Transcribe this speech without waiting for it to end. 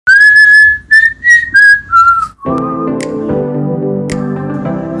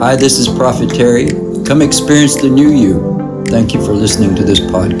Hi, this is Prophet Terry. Come experience the new you. Thank you for listening to this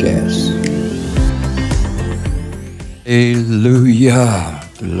podcast. Hallelujah.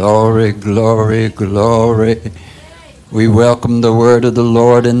 Glory, glory, glory. We welcome the word of the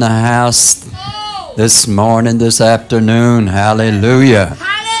Lord in the house this morning, this afternoon. Hallelujah.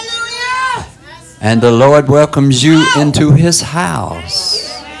 Hallelujah. And the Lord welcomes you into his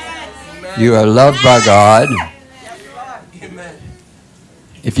house. You are loved by God.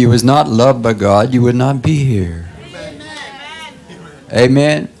 If you was not loved by God, you would not be here.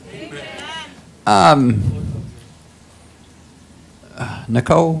 Amen.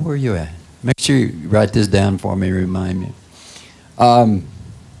 Nicole, where are you at? Make sure you write this down for me, remind me.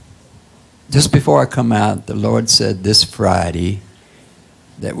 Just before I come out, the Lord said this Friday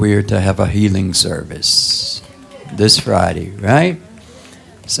that we are to have a healing service. This Friday, right?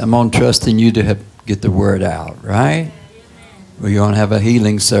 So I'm going to trust in you to get the word out, right? We're going to have a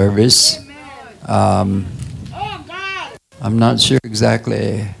healing service. I'm not sure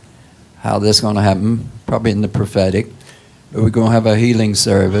exactly how this is going to happen, probably in the prophetic, but we're going to have a healing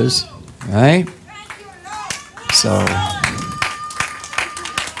service, right? So,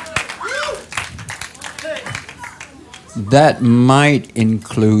 that might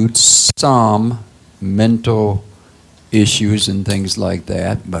include some mental issues and things like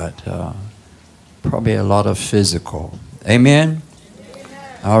that, but probably a lot of physical. Amen?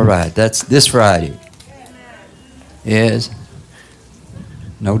 All right, that's this Friday. Yes.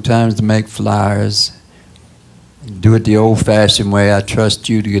 No times to make flyers. Do it the old-fashioned way. I trust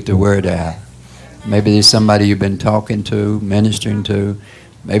you to get the word out. Maybe there's somebody you've been talking to, ministering to.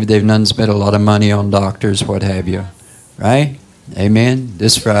 Maybe they've not spent a lot of money on doctors, what have you. Right? Amen?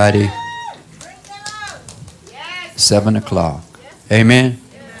 This Friday, 7 o'clock. Amen?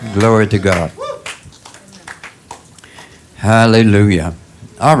 Glory to God. Hallelujah.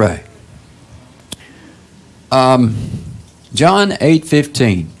 All right. John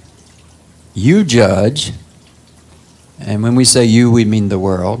 8:15. You judge, and when we say you, we mean the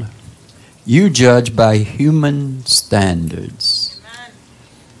world. You judge by human standards.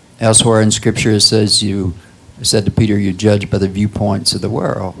 Elsewhere in Scripture it says it said to Peter, you judge by the viewpoints of the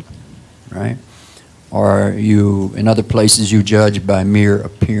world, right? Or you, in other places, you judge by mere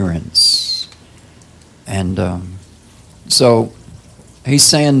appearance. And so he's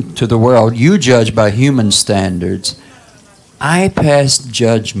saying to the world, you judge by human standards. I pass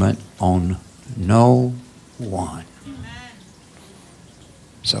judgment on no one.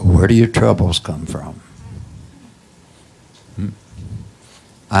 So where do your troubles come from?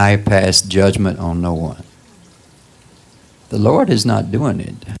 I pass judgment on no one. The Lord is not doing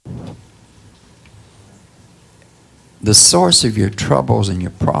it. The source of your troubles and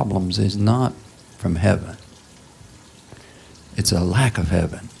your problems is not from heaven. It's a lack of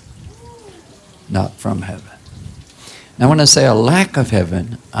heaven, not from heaven. Now, when I say a lack of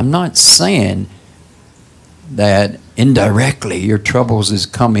heaven, I'm not saying that indirectly your troubles is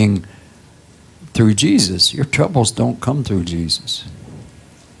coming through Jesus. Your troubles don't come through Jesus.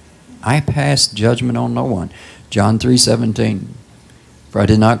 I pass judgment on no one. John 3:17. For I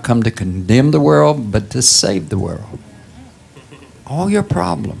did not come to condemn the world, but to save the world. All your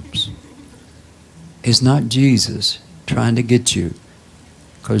problems is not Jesus trying to get you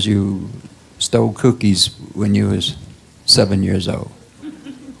because you stole cookies when you was 7 years old.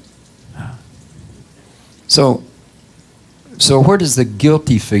 So where does the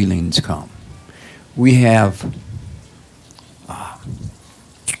guilty feelings come? We have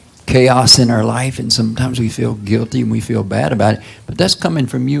chaos in our life, and sometimes we feel guilty and we feel bad about it, but that's coming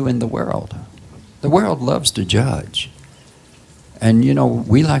from you and the world. The world loves to judge. And,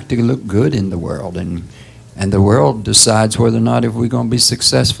 we like to look good in the world, and the world decides whether or not if we're going to be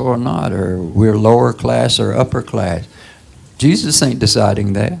successful or not, or we're lower class or upper class. Jesus ain't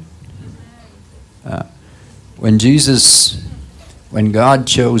deciding that. When God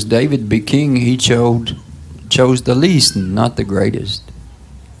chose David to be king, he chose the least and not the greatest.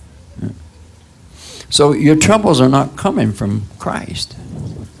 So your troubles are not coming from Christ.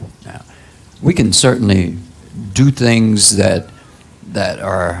 Now, we can certainly do things that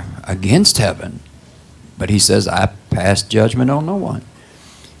are against heaven, but he says, I pass judgment on no one.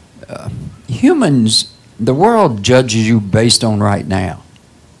 Humans, the world judges you based on right now.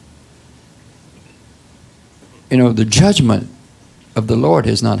 The judgment of the Lord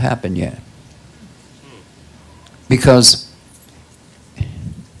has not happened yet. Because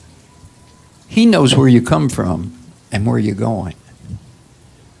he knows where you come from and where you're going.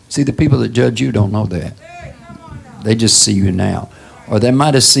 See, the people that judge you don't know that. They just see you now. Or they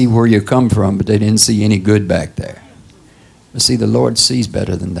might have seen where you come from, but they didn't see any good back there. But see, the Lord sees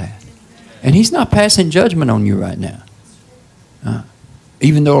better than that. And He's not passing judgment on you right now.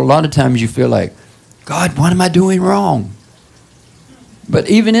 Even though a lot of times you feel like, God, what am I doing wrong? But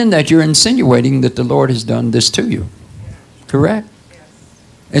even in that, you're insinuating that the Lord has done this to you. Correct?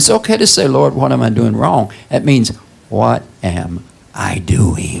 It's okay to say, Lord, what am I doing wrong? That means, what am I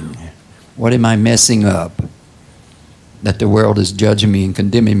doing? What am I messing up that the world is judging me and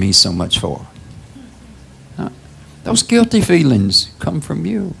condemning me so much for? Those guilty feelings come from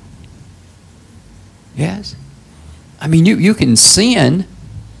you. Yes? I mean, you can sin,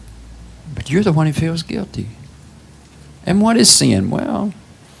 but you're the one who feels guilty. And what is sin? Well,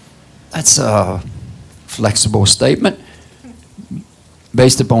 that's a flexible statement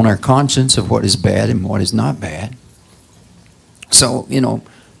based upon our conscience of what is bad and what is not bad. So,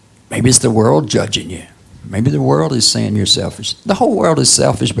 maybe it's the world judging you. Maybe the world is saying you're selfish. The whole world is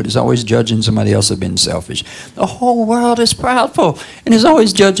selfish, but it's always judging somebody else for being selfish. The whole world is proudful, and is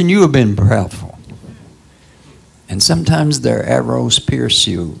always judging you for being proudful. And sometimes their arrows pierce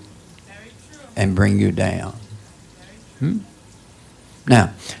you and bring you down.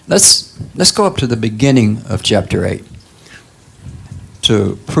 Now, let's go up to the beginning of chapter 8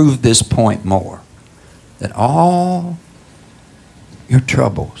 to prove this point more. That all your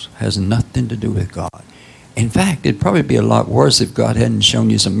troubles has nothing to do with God. In fact, it'd probably be a lot worse if God hadn't shown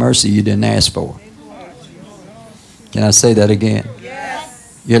you some mercy you didn't ask for. Can I say that again?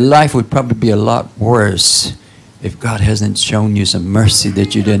 Yes. Your life would probably be a lot worse if God hasn't shown you some mercy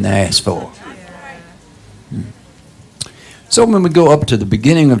that you didn't ask for. So when we go up to the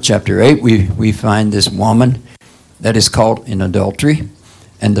beginning of chapter 8, we find this woman that is caught in adultery.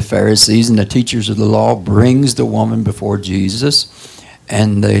 And the Pharisees and the teachers of the law brings the woman before Jesus.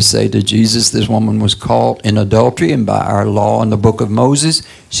 And they say to Jesus, this woman was caught in adultery, and by our law in the book of Moses,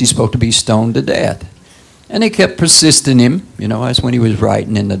 she's supposed to be stoned to death. And they kept persisting him. That's when he was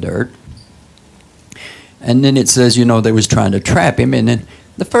writing in the dirt. And then it says, they was trying to trap him. And then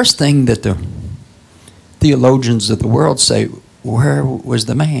the first thing that the theologians of the world say, where was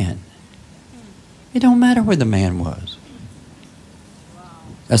the man? It don't matter where the man was.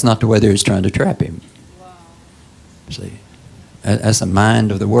 That's not the way they was trying to trap him. See, that's the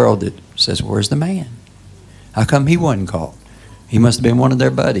mind of the world that says, where's the man? How come he wasn't caught? He must have been one of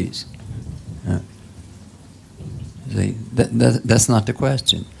their buddies. See, that's not the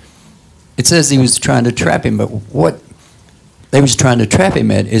question. It says he was trying to trap him, but what they was trying to trap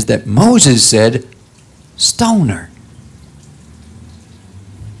him at is that Moses said, stone her.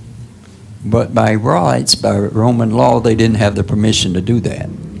 But by rights, by Roman law, they didn't have the permission to do that.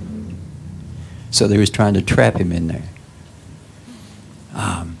 So they was trying to trap him in there.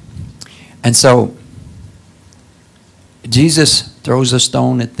 And so Jesus throws a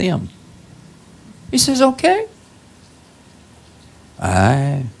stone at them. He says, okay.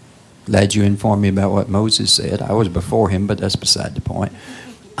 I'm glad you informed me about what Moses said. I was before him, but that's beside the point.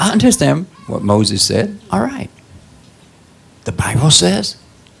 I understand what Moses said. All right. The Bible says,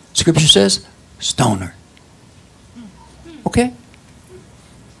 Scripture says, stone her. Okay?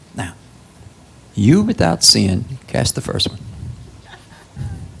 Now, you without sin, cast the first one.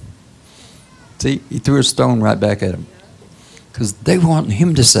 See, he threw a stone right back at him. Because they want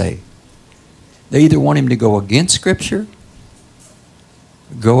him to say. They either want him to go against Scripture,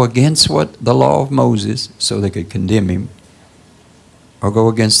 go against what the law of Moses, so they could condemn him, or go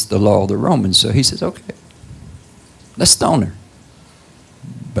against the law of the Romans. So he says, okay, let's stone her.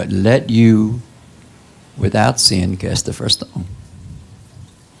 But let you, without sin, cast the first stone.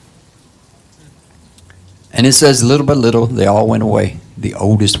 And it says, little by little, they all went away. The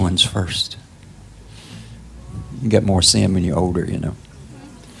oldest ones first. You get more sin when you're older, And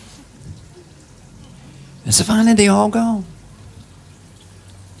so finally, they all gone.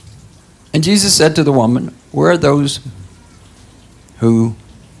 And Jesus said to the woman, where are those who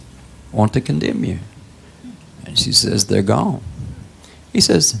want to condemn you? And she says, they're gone. He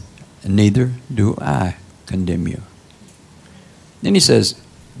says, neither do I condemn you. Then he says,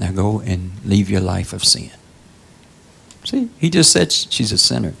 now go and leave your life of sin. See, he just said she's a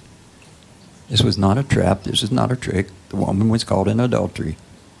sinner. This was not a trap. This was not a trick. The woman was caught in adultery,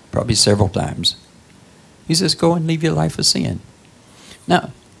 probably several times. He says, go and leave your life of sin.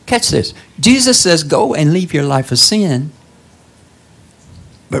 Now, catch this. Jesus says, go and leave your life of sin.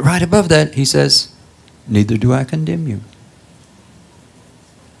 But right above that, he says, neither do I condemn you.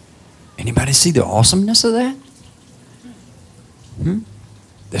 Anybody see the awesomeness of that?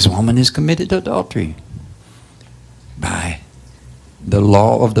 This woman is committed adultery. By the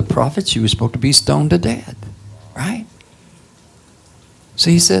law of the prophets, she was supposed to be stoned to death. Right?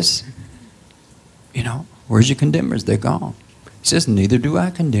 So he says, Where's your condemners? They're gone. He says, neither do I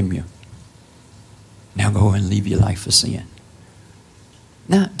condemn you. Now go and leave your life of sin.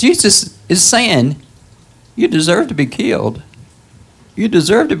 Now, Jesus is saying, you deserve to be killed. You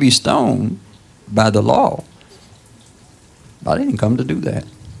deserve to be stoned by the law. But I didn't come to do that.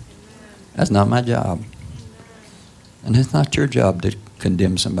 That's not my job. And it's not your job to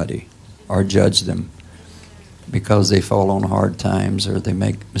condemn somebody or judge them because they fall on hard times or they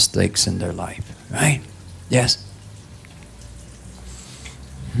make mistakes in their life. Right? Yes?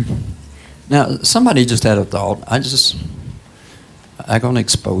 Now, somebody just had a thought. I'm going to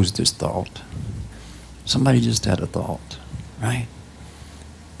expose this thought. Somebody just had a thought, right?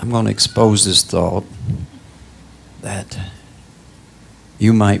 I'm going to expose this thought that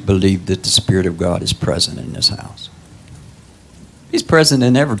you might believe that the Spirit of God is present in this house. He's present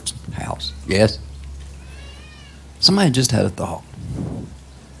in every house, yes? Somebody just had a thought.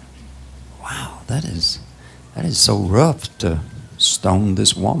 Wow, that is so rough to stone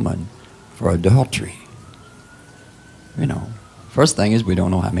this woman for adultery. You know, first thing is we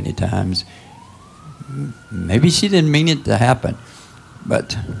don't know how many times. Maybe she didn't mean it to happen.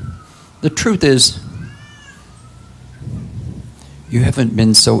 But the truth is, you haven't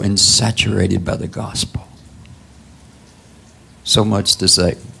been so insaturated by the gospel. So much to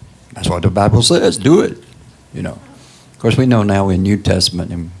say, that's what the Bible says, do it. You know. Of course, we know now in New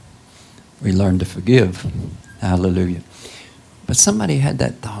Testament and we learn to forgive. Hallelujah. But somebody had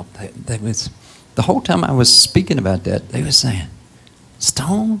that thought. That was, the whole time I was speaking about that, they were saying,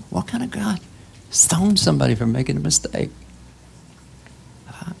 stone? What kind of God? Stone somebody for making a mistake.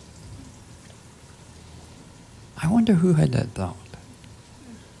 I wonder who had that thought.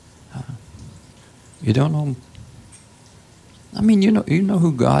 You don't know. I mean, you know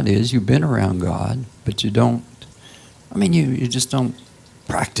who God is. You've been around God, but you don't. I mean, you just don't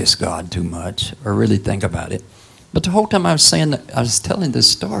practice God too much or really think about it. But the whole time I was saying that, I was telling this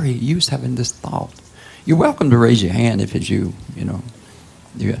story, you was having this thought. You're welcome to raise your hand if it's you. You know,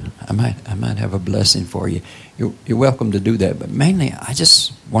 I might have a blessing for you. You're welcome to do that. But mainly, I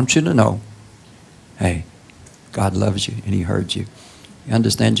just want you to know, hey, God loves you and He heard you. He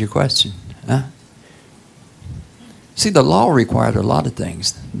understands your question. Huh? See, the law required a lot of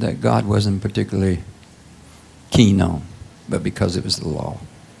things that God wasn't particularly keen on, but because it was the law.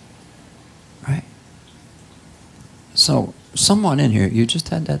 Right? So, someone in here, you just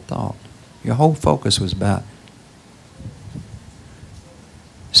had that thought. Your whole focus was about,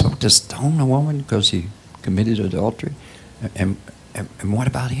 so to stone a woman because she committed adultery? And what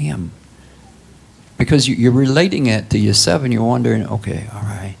about him? Because you're relating it to yourself and you're wondering, okay, all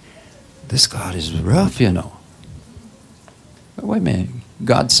right, this God is rough, you know. But wait a minute,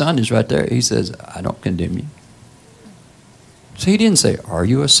 God's Son is right there. He says, I don't condemn you. So He didn't say, are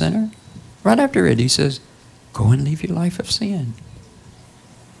you a sinner? Right after it, He says, go and live your life of sin.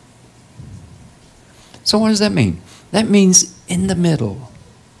 So what does that mean? That means in the middle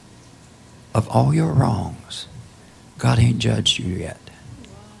of all your wrongs, God ain't judged you yet.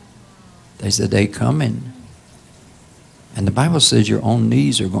 There's a day coming. And the Bible says your own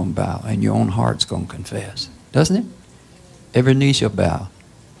knees are going to bow and your own heart's going to confess. Doesn't it? Every knee shall bow.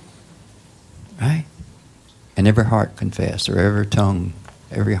 Right? And every heart confess, or every tongue,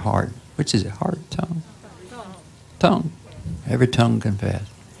 every heart. Which is it? Heart, tongue? Tongue. Every tongue confess.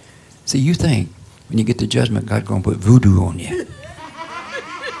 See, you think when you get to judgment, God's going to put voodoo on you.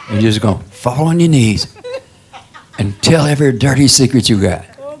 And you're just going to fall on your knees and tell every dirty secret you got.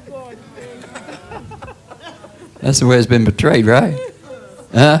 That's the way it's been portrayed, right?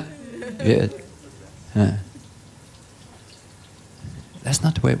 Huh? Yeah. Huh. That's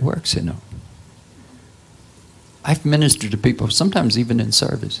not the way it works, you know. I've ministered to people, sometimes even in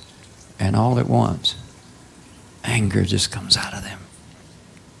service, and all at once, anger just comes out of them.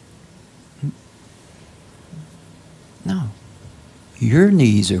 No. Your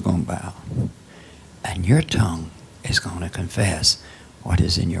knees are going to bow, and your tongue is going to confess what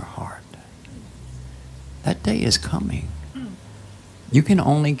is in your heart. That day is coming. You can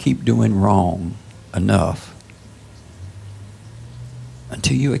only keep doing wrong enough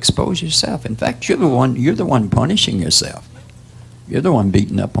until you expose yourself. In fact, you're the one punishing yourself. You're the one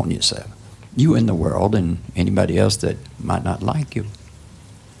beating up on yourself. You in the world and anybody else that might not like you.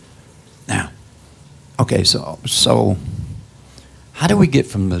 Now, okay, so how do we get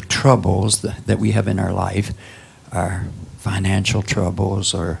from the troubles that we have in our life, our financial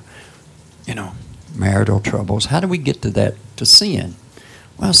troubles or, marital troubles, how do we get to sin?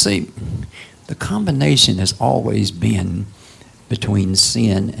 Well, see, the combination has always been between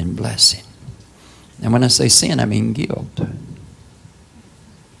sin and blessing. And when I say sin, I mean guilt.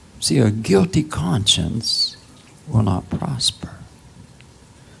 See, a guilty conscience will not prosper.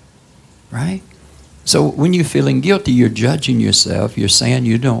 Right? So when you're feeling guilty, you're judging yourself. You're saying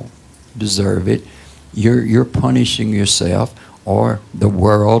you don't deserve it. You're punishing yourself, or the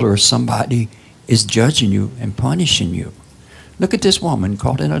world or somebody is judging you and punishing you. Look at this woman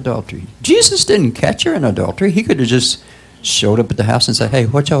caught in adultery. Jesus didn't catch her in adultery. He could have just showed up at the house and said, "Hey,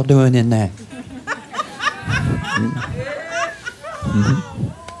 what y'all doing in there?"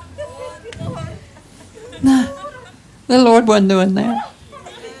 Nah, the Lord wasn't doing that.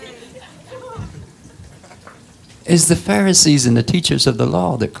 It's the Pharisees and the teachers of the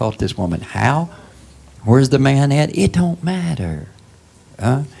law that caught this woman. How? Where's the man at? It don't matter.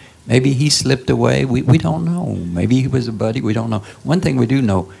 Maybe he slipped away. We don't know. Maybe he was a buddy. We don't know. One thing we do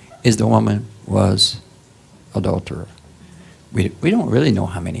know is the woman was adulterer. We don't really know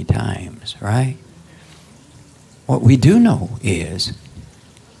how many times, right? What we do know is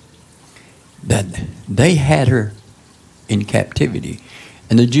that they had her in captivity.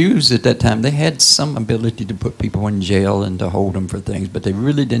 And the Jews at that time, they had some ability to put people in jail and to hold them for things, but they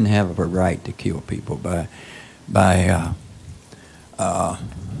really didn't have a right to kill people by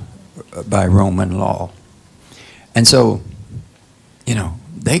Roman law. And so,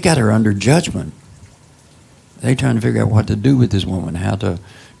 they got her under judgment. They're trying to figure out what to do with this woman, how to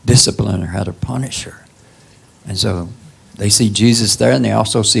discipline her, how to punish her. And so they see Jesus there, and they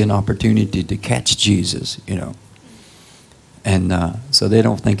also see an opportunity to catch Jesus, And so they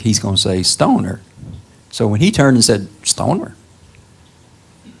don't think he's going to say, "Stone her." So when he turned and said, "Stone her,"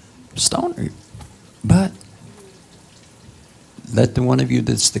 stone her. But let the one of you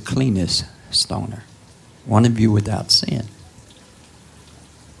that's the cleanest stone her. One of you without sin.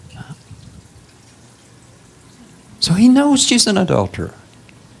 So he knows she's an adulterer.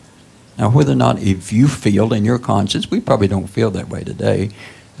 Now, whether or not, if you feel in your conscience, we probably don't feel that way today.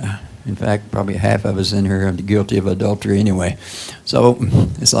 In fact, probably half of us in here are guilty of adultery anyway. So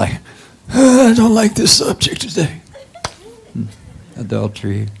it's like, I don't like this subject today.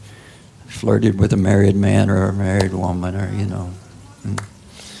 Adultery, flirted with a married man or a married woman, or,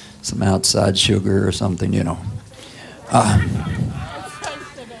 some outside sugar or something, I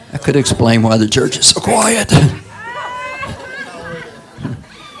could explain why the church is so quiet.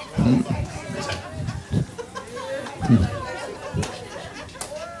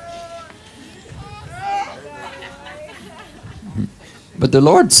 But the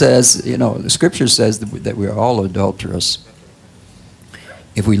Lord says, the Scripture says that we are all adulterous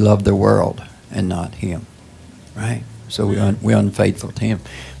if we love the world and not Him, right? So we're unfaithful to Him.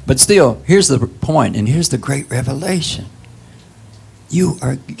 But still, here's the point, and here's the great revelation. You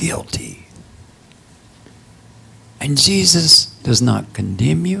are guilty. And Jesus does not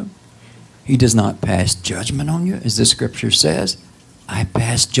condemn you. He does not pass judgment on you, as the Scripture says. I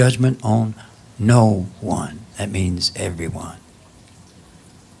pass judgment on no one. That means everyone.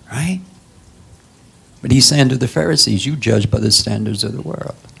 Right? But he's saying to the Pharisees, you judge by the standards of the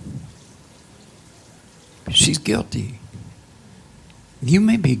world. She's guilty. You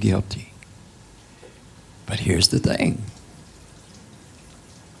may be guilty. But here's the thing.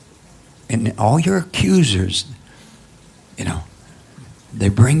 And all your accusers, they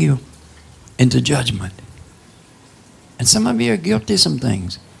bring you into judgment. And some of you are guilty of some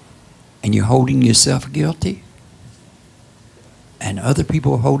things. And you're holding yourself guilty. And other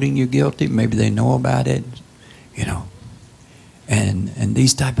people are holding you guilty. Maybe they know about it, and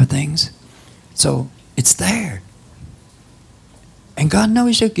these type of things. So it's there. And God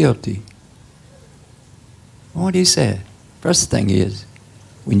knows you're guilty. What He said. First thing is,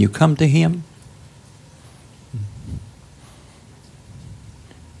 when you come to Him,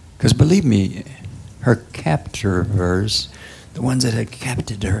 because believe me, her captorers, the ones that had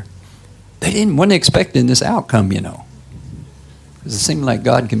captured her, they weren't expecting this outcome, Because it seemed like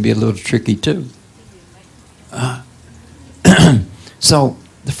God can be a little tricky too. So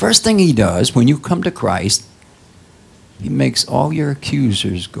the first thing He does when you come to Christ, He makes all your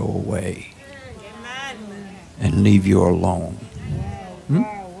accusers go away and leave you alone.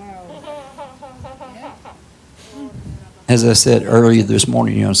 As I said earlier this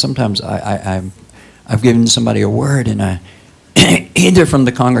morning, sometimes I've given somebody a word, and I either from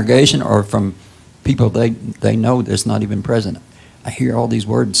the congregation or from people they know that's not even present. I hear all these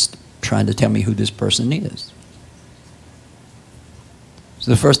words trying to tell me who this person is. So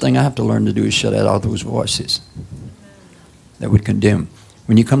the first thing I have to learn to do is shut out all those voices that would condemn.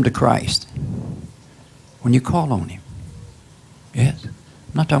 When you come to Christ, when you call on Him, yes, I'm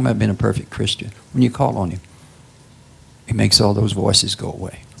not talking about being a perfect Christian. When you call on Him, He makes all those voices go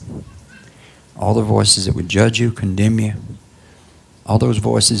away. All the voices that would judge you, condemn you, All those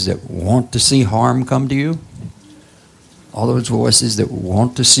voices that want to see harm come to you. All those voices that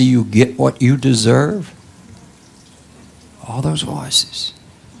want to see you get what you deserve. All those voices.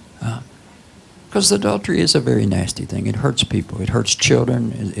 Because adultery is a very nasty thing. It hurts people. It hurts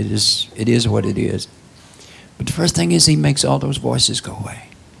children. It is what it is. But the first thing is he makes all those voices go away.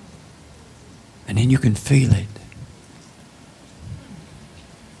 And then you can feel it.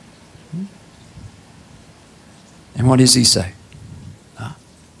 And what does he say?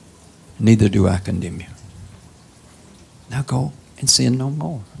 Neither do I condemn you. Now go and sin no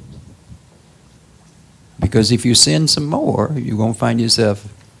more. Because if you sin some more, you're going to find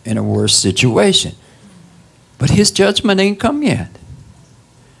yourself in a worse situation. But his judgment ain't come yet.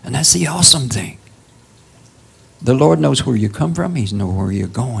 And that's the awesome thing. The Lord knows where you come from. He knows where you're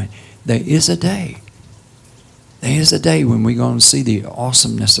going. There is a day. There is a day when we're going to see the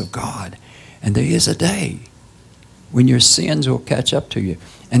awesomeness of God. And there is a day when your sins will catch up to you.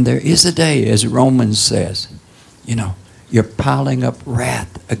 And there is a day, as Romans says, you're piling up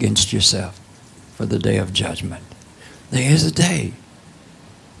wrath against yourself for the day of judgment. There is a day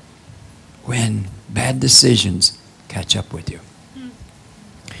when bad decisions catch up with you.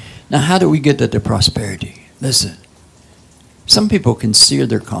 Now, how do we get to the prosperity? Listen, some people can sear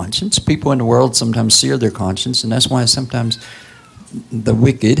their conscience. People in the world sometimes sear their conscience, and that's why sometimes the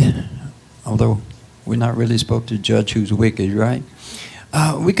wicked, although we're not really supposed to judge who's wicked, right?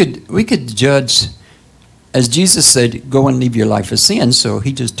 We could judge, as Jesus said, go and leave your life of sin. So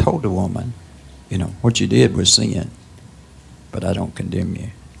he just told the woman, what you did was sin, but I don't condemn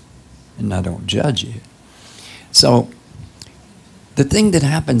you, and I don't judge you. So the thing that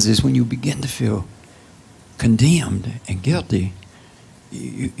happens is when you begin to feel condemned and guilty,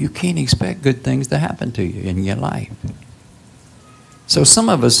 you can't expect good things to happen to you in your life. So some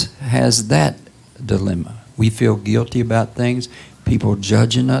of us has that dilemma. We feel guilty about things. People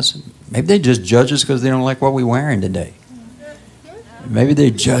judging us. Maybe they just judge us because they don't like what we're wearing today. Maybe they're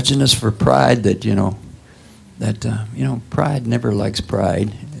judging us for pride that, pride never likes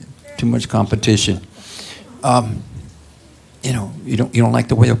pride. Too much competition. You don't like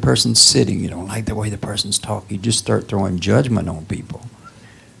the way a person's sitting. You don't like the way the person's talking. You just start throwing judgment on people.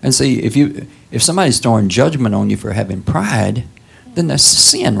 And see, if somebody's throwing judgment on you for having pride, then that's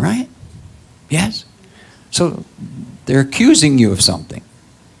sin, right? Yes? So they're accusing you of something.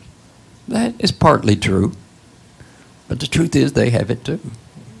 That is partly true. But the truth is they have it too.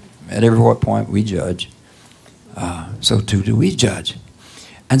 At every point we judge. So too do we judge.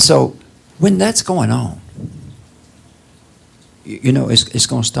 And so when that's going on, it's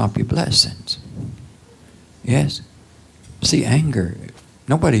going to stop your blessings. Yes? See, anger,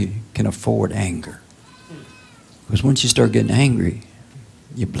 nobody can afford anger. Because once you start getting angry,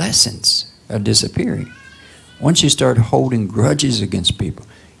 your blessings are disappearing. Once you start holding grudges against people,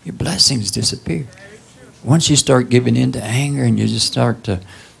 your blessings disappear. Once you start giving in to anger and you just start to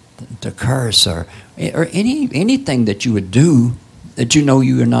curse or anything that you would do that you know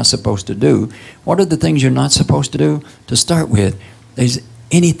you are not supposed to do, what are the things you're not supposed to do? To start with, there's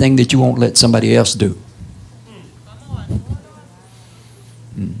anything that you won't let somebody else do.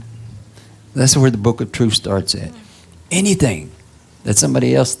 That's where the book of truth starts at. Anything that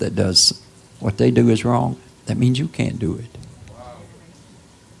somebody else that does what they do is wrong, that means you can't do it.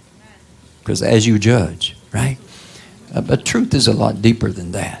 Because as you judge, right? But truth is a lot deeper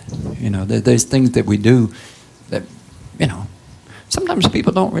than that. There's things that we do that, sometimes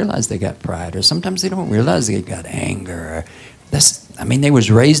people don't realize they got pride, or sometimes they don't realize they got anger. They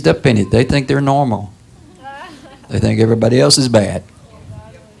was raised up in it. They think they're normal. They think everybody else is bad.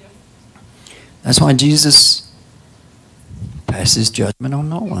 That's why Jesus passes judgment on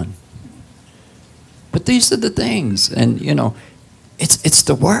no one. But these are the things, and it's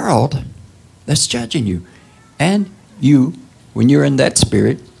the world that's judging you. And you, when you're in that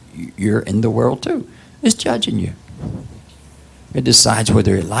spirit, you're in the world too. It's judging you. It decides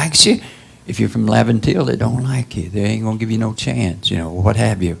whether it likes you. If you're from Laventille, they don't like you. They ain't going to give you no chance, what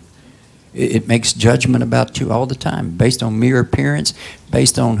have you. It makes judgment about you all the time, based on mere appearance,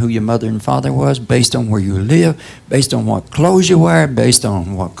 based on who your mother and father was, based on where you live, based on what clothes you wear, based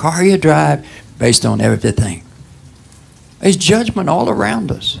on what car you drive, based on everything. There's judgment all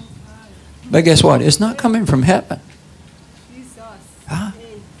around us. But guess what? It's not coming from heaven. Huh?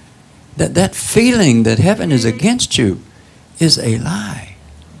 That feeling that heaven is against you is a lie.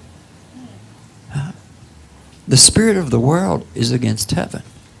 Huh? The spirit of the world is against heaven.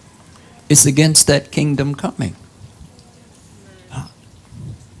 It's against that kingdom coming. Huh?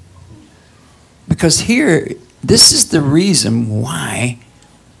 Because here, this is the reason why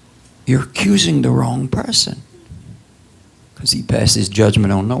you're accusing the wrong person. Because he passes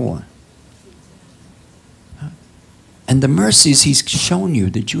judgment on no one. And the mercies he's shown you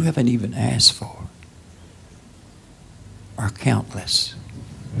that you haven't even asked for are countless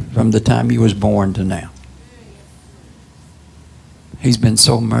from the time you was born to now. He's been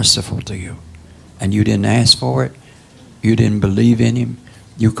so merciful to you. And you didn't ask for it. You didn't believe in him.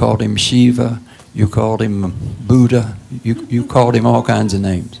 You called him Shiva. You called him Buddha. You called him all kinds of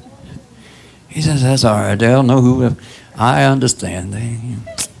names. He says, that's all right. They'll know who. I understand.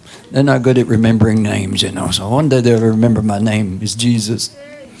 They're not good at remembering names, you know. So one day they'll remember my name is Jesus.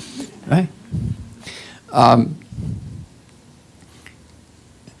 Right? The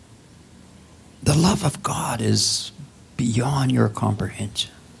love of God is beyond your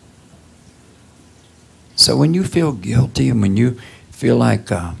comprehension. So when you feel guilty and when you feel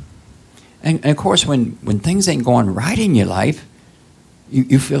like, and of course when things ain't going right in your life,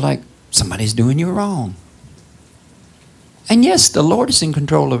 you feel like somebody's doing you wrong. And yes, the Lord is in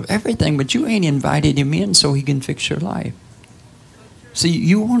control of everything, but you ain't invited him in so he can fix your life. See,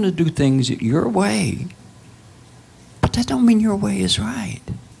 you want to do things your way, but that don't mean your way is right.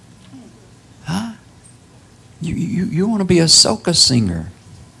 Huh? You want to be a soca singer,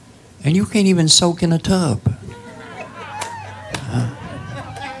 and you can't even soak in a tub.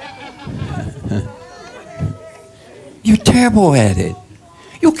 You're terrible at it.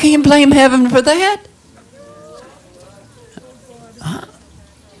 You can't blame heaven for that.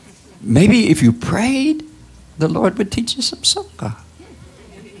 Maybe if you prayed, the Lord would teach you some soca.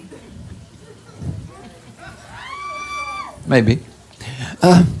 Maybe.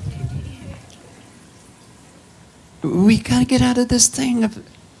 We got to get out of this thing of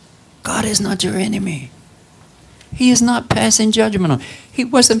God is not your enemy. He is not passing judgment on. He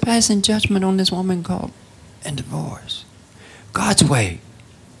wasn't passing judgment on this woman called in divorce. God's way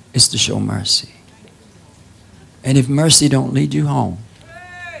is to show mercy. And if mercy don't lead you home,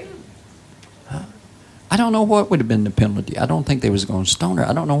 I don't know what would have been the penalty. I don't think they was going to stone her.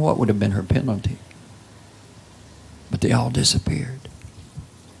 I don't know what would have been her penalty. But they all disappeared.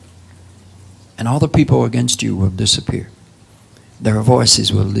 And all the people against you will disappear. Their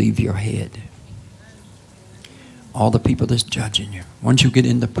voices will leave your head. All the people that's judging you. Once you get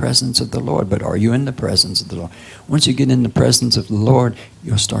in the presence of the Lord, but are you in the presence of the Lord? Once you get in the presence of the Lord,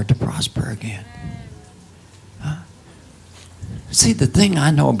 you'll start to prosper again. Huh? See, the thing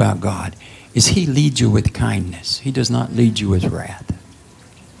I know about God is he leads you with kindness. He does not lead you with wrath.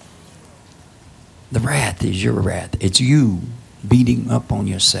 The wrath is your wrath. It's you beating up on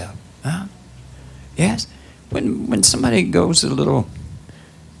yourself. Huh? Yes? When somebody goes a little,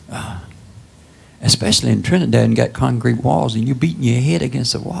 especially in Trinidad and got concrete walls and you beating your head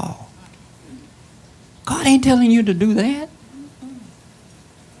against a wall, God ain't telling you to do that.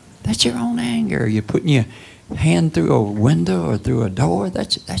 That's your own anger. You're putting your hand through a window or through a door.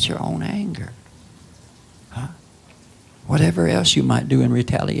 That's your own anger. Huh? Whatever else you might do in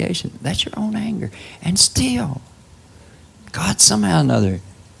retaliation, that's your own anger. And still, God somehow or another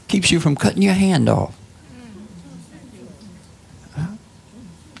keeps you from cutting your hand off. Huh?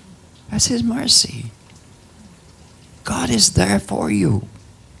 That's his mercy. God is there for you.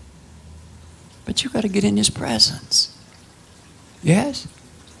 But you got to get in his presence. Yes?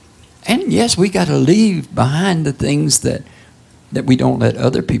 And yes, we got to leave behind the things that we don't let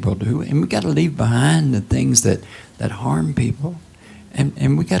other people do. And we got to leave behind the things that harm people.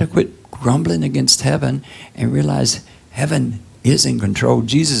 And we got to quit grumbling against heaven and realize heaven is in control.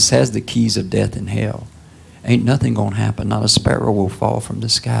 Jesus has the keys of death and hell. Ain't nothing going to happen. Not a sparrow will fall from the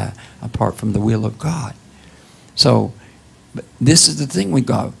sky apart from the will of God. So this is the thing with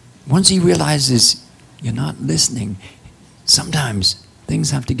God. Once he realizes you're not listening, sometimes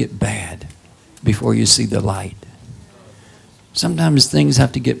things have to get bad before you see the light. Sometimes things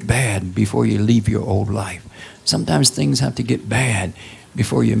have to get bad before you leave your old life. Sometimes things have to get bad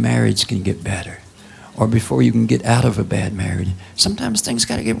before your marriage can get better, or before you can get out of a bad marriage. Sometimes things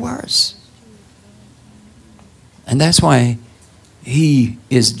got to get worse. And that's why he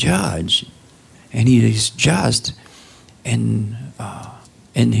is judge, and he is just in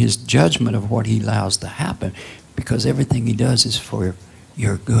his judgment of what he allows to happen, because everything he does is for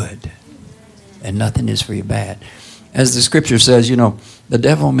your good, and nothing is for your bad. As the scripture says, you know, the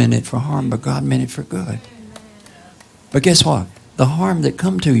devil meant it for harm, but God meant it for good. But guess what? The harm that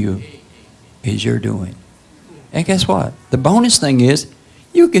come to you is your doing. And guess what? The bonus thing is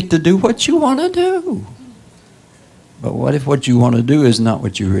you get to do what you want to do. But what if what you want to do is not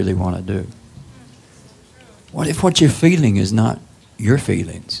what you really want to do? What if what you're feeling is not your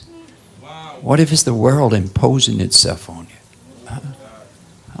feelings? What if it's the world imposing itself on you?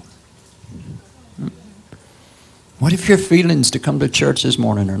 What if your feelings to come to church this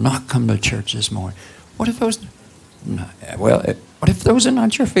morning or not come to church this morning? What if those, what if those are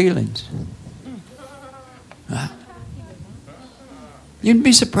not your feelings? Huh? You'd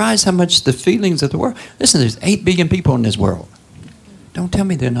be surprised how much the feelings of the world. Listen, there's 8 billion people in this world. Don't tell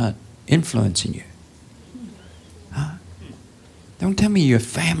me they're not influencing you. Huh? Don't tell me your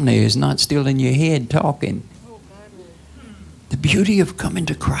family is not still in your head talking. The beauty of coming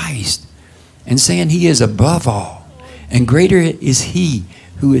to Christ and saying He is above all, and greater is He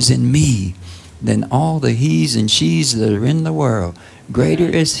who is in me than all the he's and she's that are in the world. Greater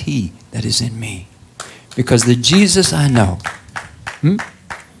is He that is in me. Because the Jesus I know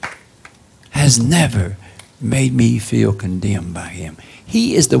has never made me feel condemned by Him.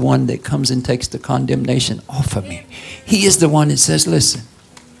 He is the one that comes and takes the condemnation off of me. He is the one that says, listen,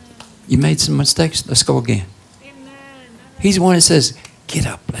 you made some mistakes, let's go again. He's the one that says, get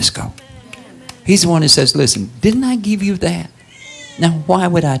up, let's go. He's the one that says, listen, didn't I give you that? Now why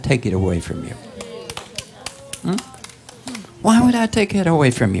would I take it away from you? Why would I take it away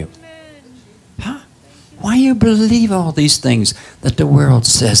from you? Huh? Why you believe all these things that the world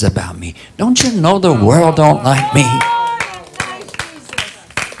says about me? Don't you know the world don't like me?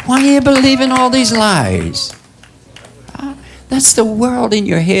 Why are you believing all these lies? Huh? That's the world in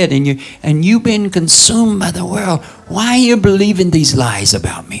your head, and you've been consumed by the world. Why are you believing these lies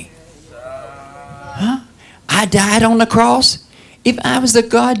about me? Huh? I died on the cross. If I was the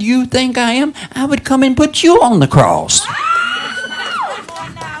God you think I am, I would come and put you on the cross.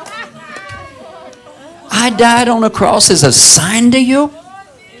 I died on the cross as a sign to you.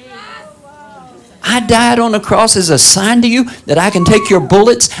 I died on the cross as a sign to you that I can take your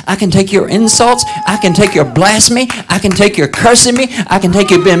bullets, I can take your insults, I can take your blasphemy, I can take your cursing me, I can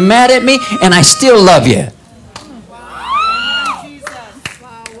take you being mad at me, and I still love you.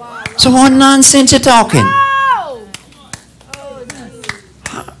 So what nonsense you talking?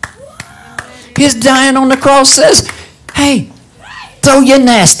 His dying on the cross says, hey, throw your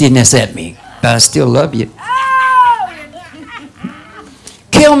nastiness at me, but I still love you.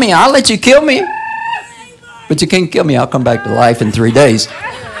 Kill me, I'll let you kill me. But you can't kill me, I'll come back to life in 3 days.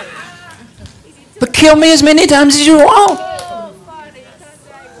 But kill me as many times as you want.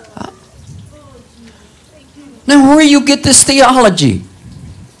 Now where you get this theology?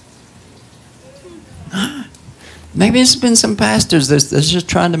 Maybe it's been some pastors that's just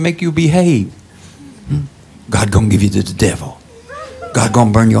trying to make you behave. God gonna give you to the devil. God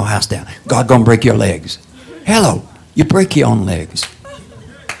gonna burn your house down. God gonna break your legs. Hello, you break your own legs.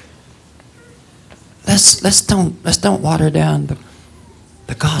 Let's don't water down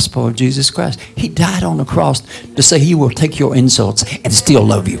the gospel of Jesus Christ. He died on the cross to say He will take your insults and still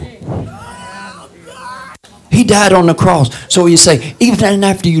love you. He died on the cross so He say, even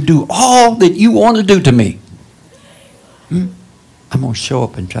after you do all that you want to do to me, I'm going to show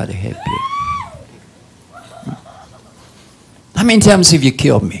up and try to help you. How many times have you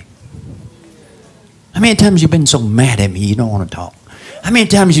killed me? How many times you've been so mad at me you don't want to talk? How many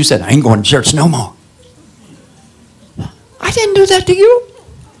times you said, I ain't going to church no more? I didn't do that to you.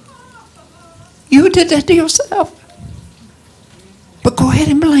 You did that to yourself. But go ahead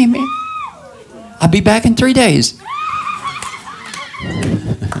and blame me. I'll be back in 3 days.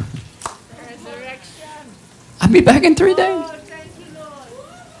 I'll be back in 3 days.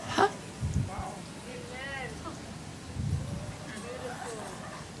 Huh?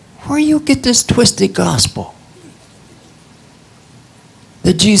 Where you get this twisted gospel?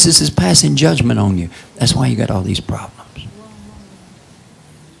 That Jesus is passing judgment on you. That's why you got all these problems.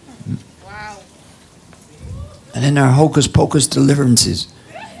 And then our hocus pocus deliverances.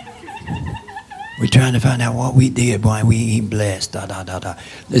 We're trying to find out what we did, why we ain't blessed.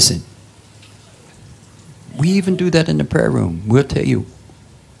 Listen, we even do that in the prayer room. We'll tell you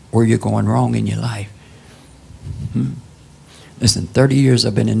where you're going wrong in your life. Listen, 30 years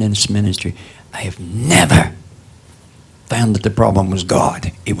I've been in this ministry. I have never found that the problem was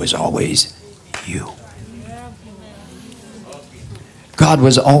God. It was always you. God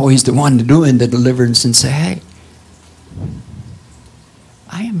was always the one doing the deliverance and say, hey,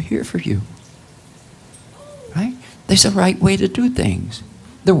 I am here for you. Right? There's a right way to do things.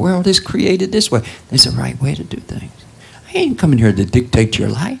 The world is created this way. There's a right way to do things. I ain't coming here to dictate your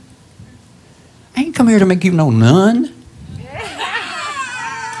life. I ain't come here to make you no nun.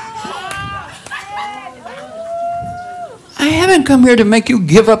 I haven't come here to make you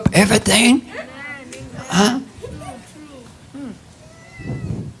give up everything. Huh?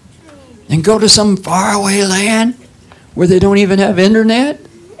 And go to some faraway land where they don't even have internet.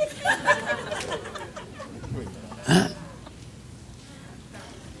 Huh?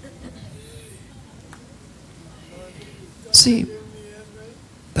 See,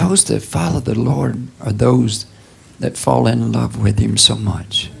 those that follow the Lord are those that fall in love with Him so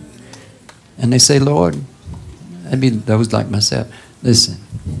much. And they say, Lord, that'd be those like myself. Listen,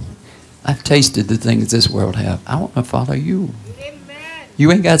 I've tasted the things this world have. I want to follow you. Amen.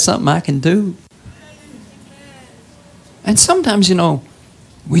 You ain't got something I can do. And sometimes, you know,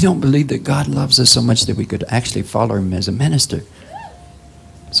 we don't believe that God loves us so much that we could actually follow Him as a minister.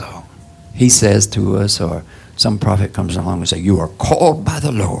 So He says to us, or some prophet comes along and says, you are called by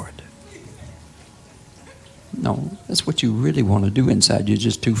the Lord. No, that's what you really want to do inside. You're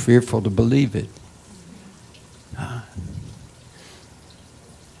just too fearful to believe it.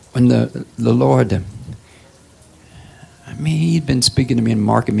 When the Lord, I mean, He'd been speaking to me and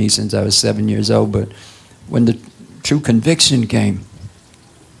marking me since I was 7 years old, but when the true conviction came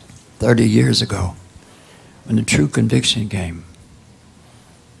 30 years ago, when the true conviction came,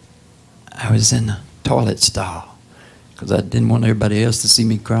 I was in the toilet stall because I didn't want everybody else to see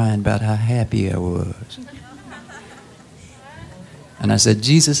me crying about how happy I was. And I said,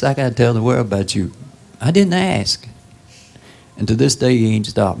 Jesus, I got to tell the world about you. I didn't ask. And to this day, He ain't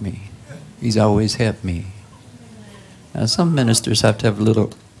stopped me. He's always helped me. Now, some ministers have to have a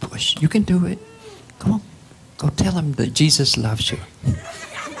little push. You can do it. Come on. Go tell them that Jesus loves you.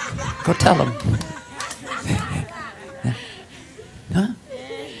 Go tell them. Huh?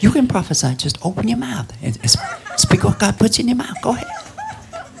 You can prophesy. Just open your mouth and speak what God puts in your mouth. Go ahead.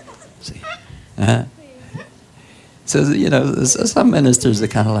 See? So, you know, some ministers are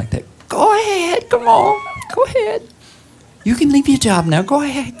kind of like that. Go ahead. Come on. Go ahead. You can leave your job now. Go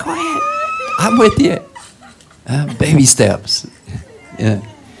ahead. Go ahead. I'm with you. Baby steps. Yeah.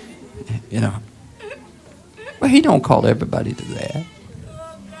 You know. Well, He don't call everybody to that.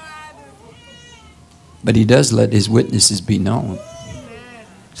 But He does let His witnesses be known.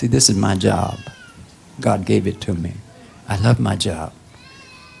 See, this is my job. God gave it to me. I love my job.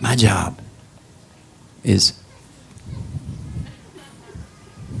 My job is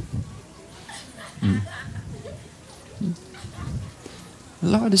the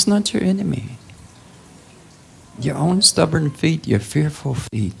Lord is not your enemy. Your own stubborn feet, your fearful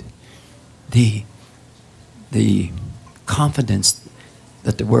feet, the confidence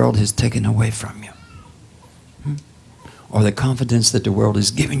that the world has taken away from you, or the confidence that the world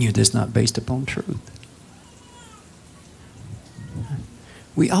is giving you that's not based upon truth.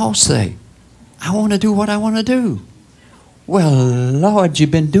 We all say, I want to do what I want to do. Well, Lord,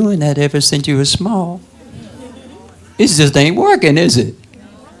 you've been doing that ever since you were small. It just ain't working, is it?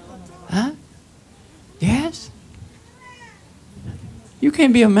 Huh? Yes? You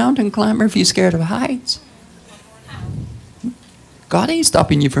can't be a mountain climber if you're scared of heights. God ain't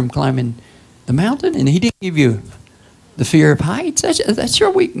stopping you from climbing the mountain, and He didn't give you the fear of heights. That's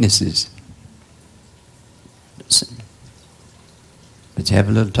your weaknesses. Listen. But you have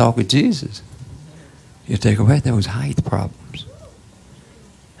a little talk with Jesus. He'll take away those height problems.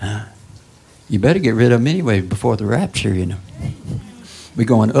 Huh? You better get rid of them anyway before the rapture, you know. We're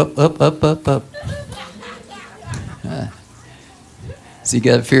going up, up, up, up, up. So you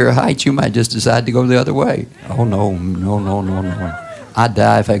got a fear of heights, you might just decide to go the other way. Oh, no, no, no, no, no. I'd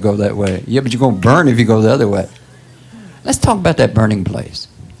die if I go that way. Yeah, but you're going to burn if you go the other way. Let's talk about that burning place.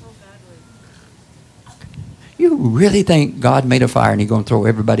 You really think God made a fire and He's going to throw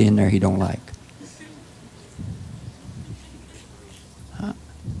everybody in there He don't like? Huh?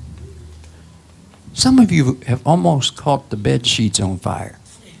 Some of you have almost caught the bed sheets on fire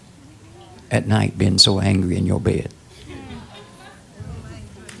at night being so angry in your bed.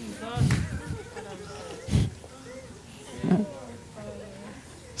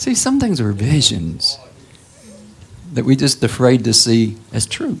 See, some things are visions that we're just afraid to see as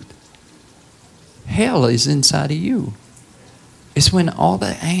truth. Hell is inside of you. It's when all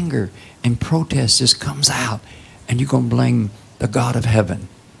the anger and protest just comes out and you're going to blame the God of heaven.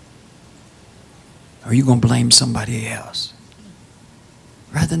 Or you're going to blame somebody else.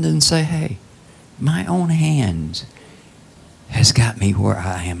 Rather than say, hey, my own hands has got me where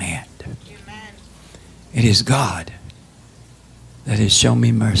I am at. Amen. It is God that has shown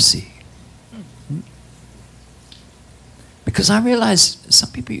me mercy. Because I realize some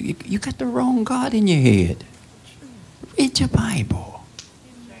people, you got the wrong God in your head. Read your Bible.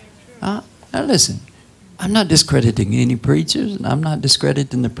 Now listen, I'm not discrediting any preachers, and I'm not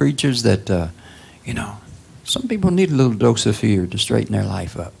discrediting the preachers that, some people need a little dose of fear to straighten their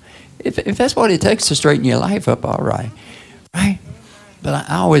life up. If that's what it takes to straighten your life up, all right. Right? But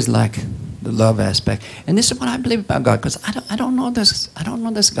I always like the love aspect. And this is what I believe about God, because I don't know this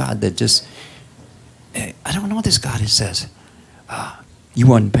God that just, I don't know this God that says, you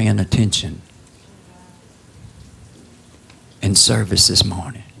wasn't paying attention. in service this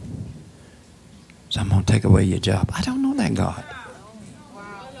morning. So I'm going to take away your job. I don't know that God.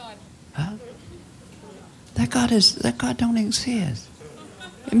 Huh? That God don't exist.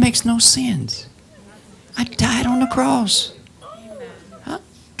 It makes no sense. I died on the cross. Huh?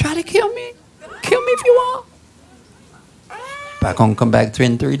 Try to kill me. Kill me if you want. But I'm going to come back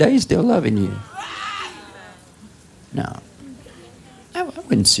in 3 days still loving you. No. I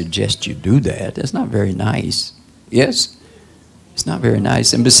wouldn't suggest you do that. That's not very nice. Yes? It's not very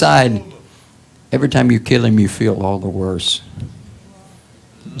nice. And besides, every time you kill him, you feel all the worse.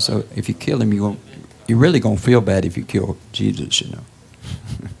 So if you kill him, you're really going to feel bad if you kill Jesus, you know.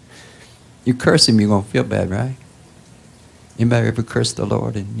 You curse him, you're going to feel bad, right? Anybody ever curse the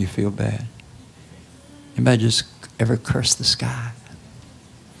Lord and you feel bad? Anybody just ever curse the sky?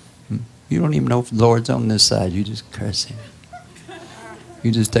 You don't even know if the Lord's on this side. You just curse him.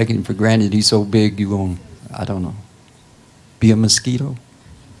 You just taking him for granted. He's so big, you're going, I don't know, be a mosquito?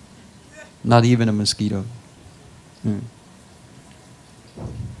 Not even a mosquito.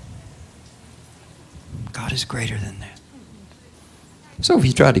 God is greater than that. So if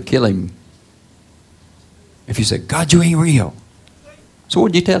you try to kill him, if you say, God, you ain't real, so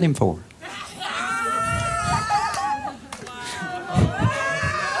what did you tell him for?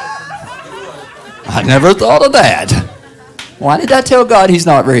 I never thought of that. Why did I tell God he's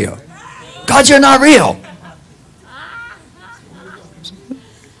not real? God, you're not real.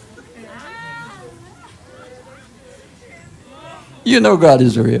 You know God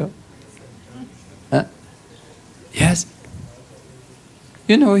is real. Huh? Yes.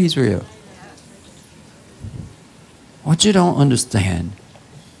 You know he's real. What you don't understand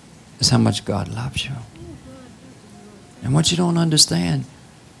is how much God loves you. And what you don't understand,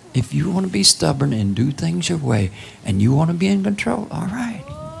 if you want to be stubborn and do things your way and you want to be in control, all right.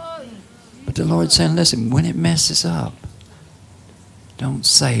 But the Lord's saying, listen, when it messes up, don't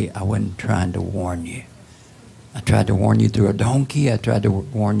say I wasn't trying to warn you. I tried to warn you through a donkey. I tried to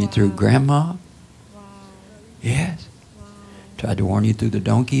warn you through grandma. Yes. Tried to warn you through the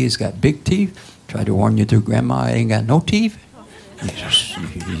donkey. It's got big teeth. Tried to warn you through grandma. It ain't got no teeth.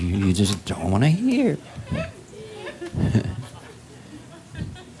 You just don't want to hear.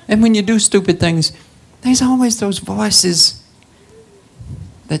 And when you do stupid things, there's always those voices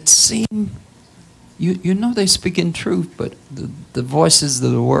that seem, you know they speak in truth, but the voices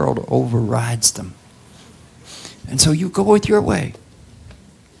of the world overrides them. And so you go with your way.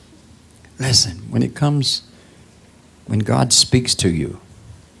 Listen, when God speaks to you,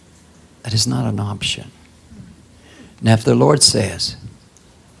 that is not an option. Now if the Lord says,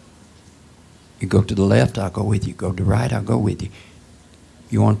 you go to the left, I'll go with you. Go to the right, I'll go with you.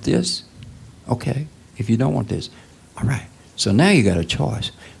 You want this? Okay. If you don't want this, all right. So now you got a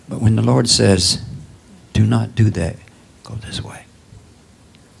choice. But when the Lord says, do not do that, go this way.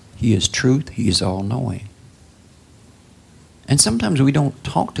 He is truth. He is all-knowing. And sometimes we don't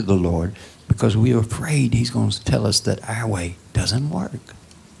talk to the Lord because we're afraid he's going to tell us that our way doesn't work.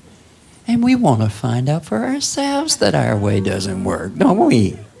 And we want to find out for ourselves that our way doesn't work, don't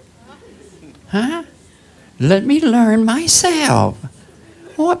we? Huh? Let me learn myself.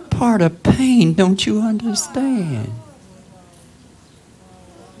 What part of pain don't you understand?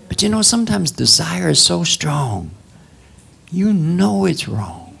 But you know, sometimes desire is so strong, you know it's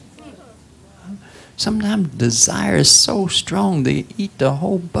wrong. Sometimes desire is so strong they eat the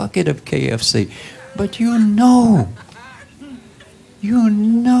whole bucket of KFC. But you know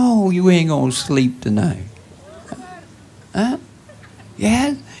you ain't gonna sleep tonight. Huh?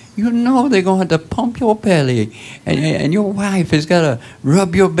 Yeah? You know they're going to have to pump your belly. And your wife has got to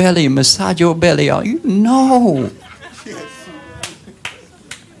rub your belly, massage your belly. You know.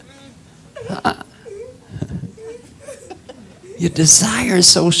 Your desire is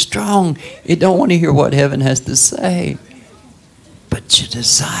so strong, it don't want to hear what heaven has to say. But your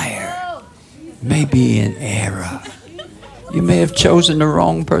desire may be in error. You may have chosen the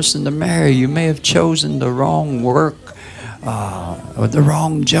wrong person to marry. You may have chosen the wrong work. Or the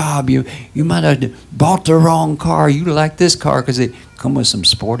wrong job. You might have bought the wrong car. You like this car because it comes with some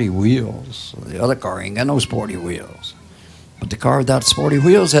sporty wheels. The other car ain't got no sporty wheels. But the car without sporty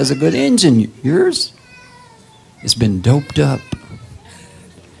wheels has a good engine. Yours? It's been doped up.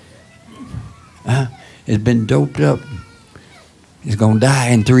 It's been doped up. It's going to die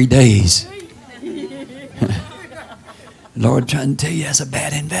in 3 days. Lord trying to tell you that's a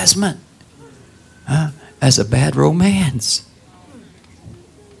bad investment. That's a bad romance.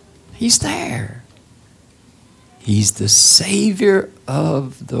 He's there. He's the Savior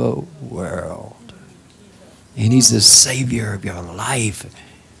of the world. And he's the Savior of your life.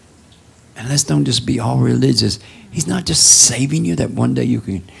 And let's don't just be all religious. He's not just saving you that one day you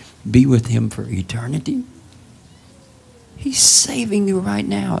can be with him for eternity. He's saving you right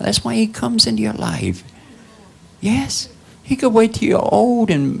now. That's why he comes into your life. Yes, he could wait till you're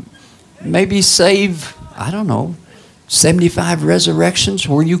old and maybe save, I don't know, 75 resurrections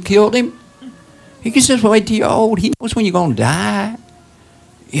where you killed him. He can just wait till you're old. He knows when you're going to die.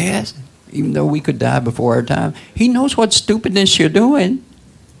 Yes, even though we could die before our time. He knows what stupidness you're doing.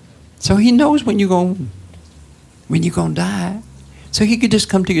 So he knows when you're going to die. So he could just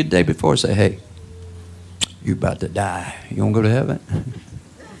come to you the day before and say, hey, you're about to die. You going to go to heaven?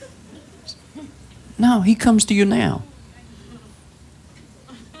 No, he comes to you now.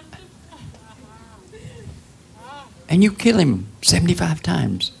 And you kill him 75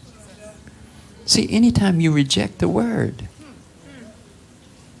 times. See, anytime you reject the word,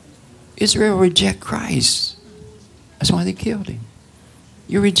 Israel reject Christ. That's why they killed him.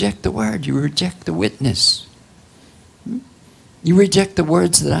 You reject the word. You reject the witness. You reject the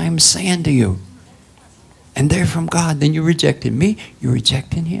words that I am saying to you. And they're from God. Then you're rejecting me. You're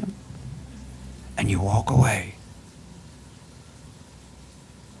rejecting him. And you walk away.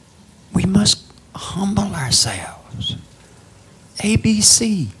 We must humble ourselves.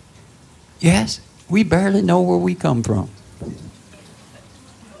 ABC. Yes, we barely know where we come from.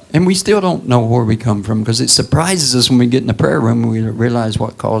 And we still don't know where we come from because it surprises us when we get in the prayer room and we realize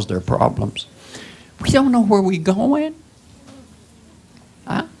what caused our problems. We don't know where we're going.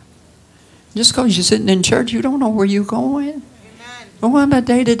 Huh? Just because you're sitting in church, you don't know where you're going. But what about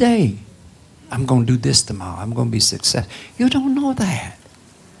day to day? I'm going to do this tomorrow. I'm going to be successful. You don't know that.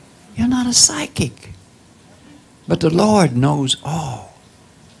 You're not a psychic. But the Lord knows all.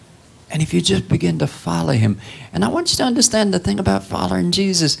 And if you just begin to follow him, and I want you to understand the thing about following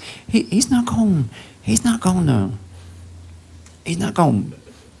Jesus, he's not going to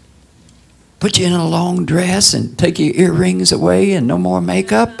put you in a long dress and take your earrings away and no more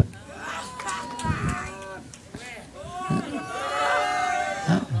makeup.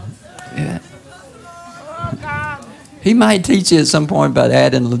 Yeah. He might teach you at some point about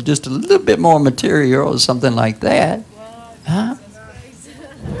adding just a little bit more material or something like that. Huh?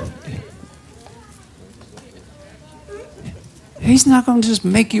 He's not going to just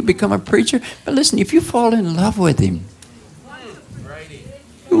make you become a preacher. But listen, if you fall in love with him,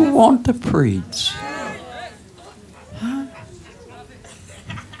 you want to preach. Huh?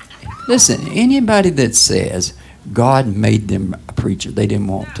 Listen, anybody that says God made them a preacher, they didn't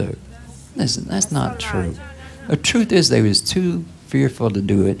want to. Listen, that's not true. The truth is they was too fearful to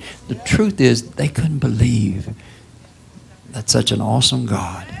do it. The truth is they couldn't believe that such an awesome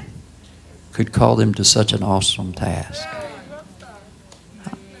God could call them to such an awesome task.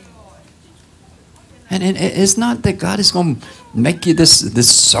 And it's not that God is going to make you this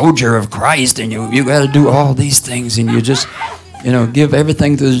soldier of Christ and you got to do all these things and you just, give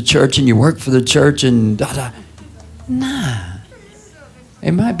everything to the church and you work for the church and da-da. Nah.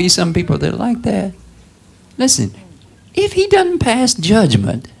 It might be some people that are like that. Listen, if he doesn't pass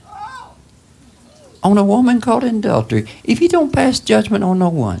judgment on a woman caught in adultery, if he don't pass judgment on no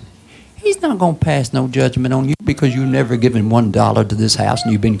one, he's not going to pass no judgment on you because you've never given $1 to this house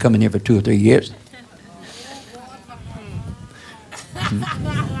and you've been coming here for 2 or 3 years.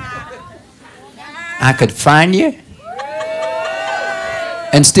 I could find you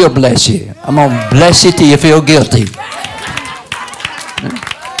and still bless you. I'm going to bless you till you feel guilty.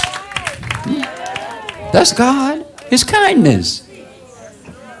 That's God. His kindness.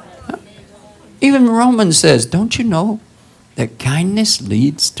 Even Romans says, don't you know that kindness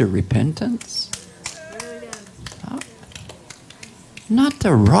leads to repentance? Not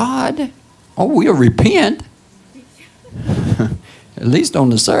the rod. Oh, we'll repent. At least on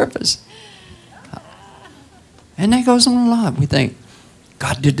the surface. And that goes on a lot. We think,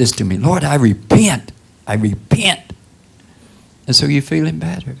 God did this to me. Lord, I repent. I repent. And so you're feeling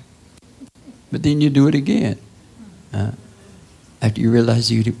better. But then you do it again. After you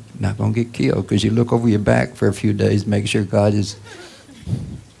realize you're not going to get killed because you look over your back for a few days, make sure God is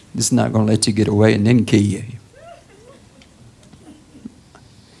just not going to let you get away and then kill you.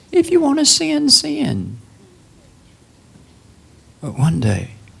 If you want to sin, sin. But one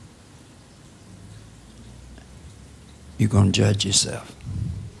day, you're going to judge yourself.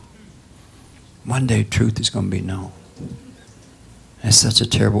 One day, truth is going to be known. It's such a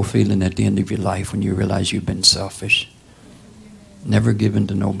terrible feeling at the end of your life when you realize you've been selfish, never given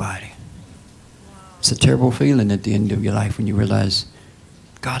to nobody. It's a terrible feeling at the end of your life when you realize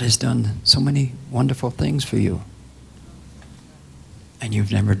God has done so many wonderful things for you, and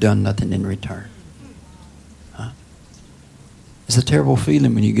you've never done nothing in return. It's a terrible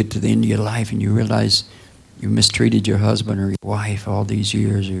feeling when you get to the end of your life and you realize you mistreated your husband or your wife all these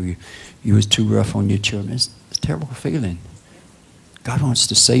years, or you was too rough on your children. It's a terrible feeling. God wants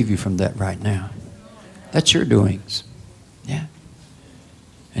to save you from that right now. That's your doings. Yeah.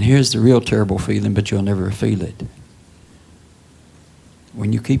 And here's the real terrible feeling, but you'll never feel it.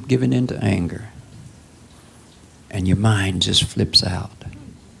 When you keep giving in to anger and your mind just flips out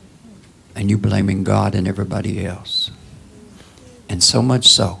and you blaming God and everybody else. And so much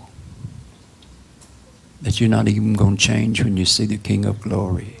so that you're not even going to change when you see the King of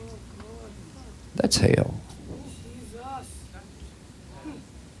Glory. That's hell.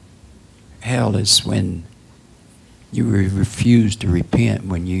 Hell is when you refuse to repent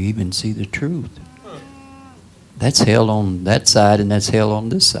when you even see the truth. That's hell on that side and that's hell on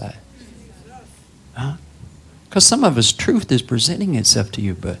this side. Huh? Because some of us, truth is presenting itself to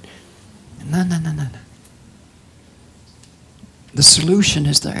you, but no. The solution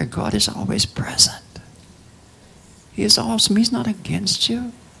is there. God is always present. He is awesome. He's not against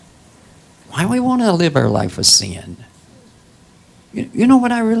you. Why we want to live our life of sin? You know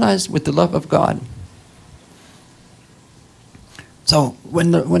what I realized with the love of God? So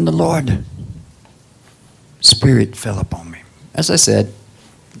when the Lord Spirit fell upon me, as I said,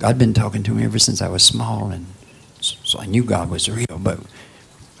 God had been talking to me ever since I was small, and so I knew God was real. But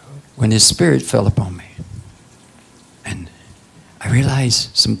when His Spirit fell upon me, and I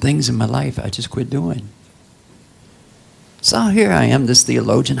realized some things in my life I just quit doing. So here I am, this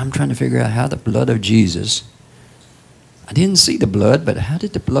theologian. I'm trying to figure out how the blood of Jesus, I didn't see the blood, but how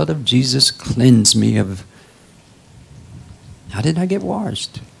did the blood of Jesus cleanse me of, how did I get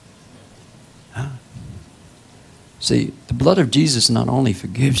washed? Huh? See, the blood of Jesus not only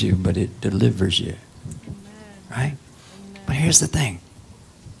forgives you, but it delivers you. Right? But here's the thing.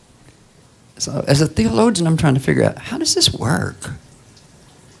 So as a theologian, I'm trying to figure out, how does this work?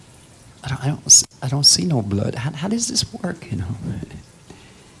 I don't see no blood. How does this work, you know?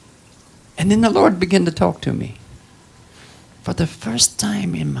 And then the Lord began to talk to me. For the first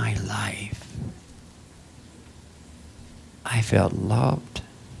time in my life, I felt loved.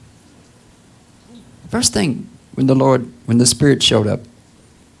 First thing, when the Spirit showed up,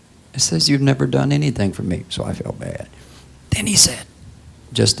 it says, you've never done anything for me. So I felt bad. Then He said,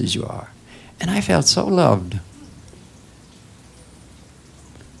 just as you are. And I felt so loved.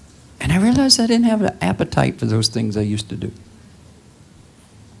 And I realized I didn't have an appetite for those things I used to do.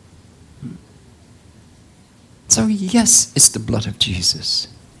 So yes, it's the blood of Jesus.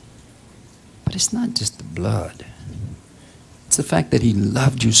 But it's not just the blood. It's the fact that He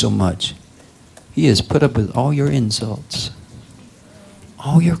loved you so much. He has put up with all your insults,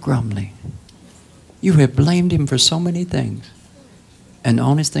 all your grumbling. You have blamed Him for so many things. And the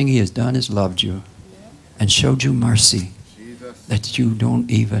honest thing He has done is loved you and showed you mercy that you don't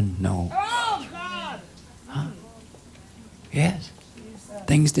even know. Huh? Yes.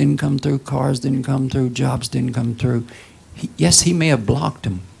 Things didn't come through, cars didn't come through, jobs didn't come through. Yes, He may have blocked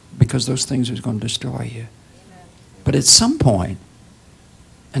them because those things was going to destroy you. But at some point,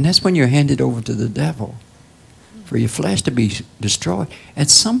 and that's when you're handed over to the devil for your flesh to be destroyed. At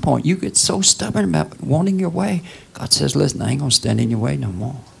some point, you get so stubborn about wanting your way. God says, listen, I ain't going to stand in your way no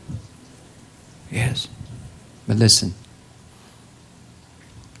more. Yes. But listen.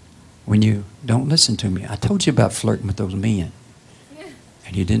 When you don't listen to me, I told you about flirting with those men.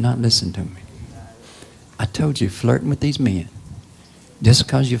 And you did not listen to me. I told you, flirting with these men. Just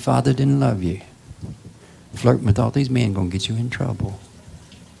because your father didn't love you. Flirting with all these men going to get you in trouble.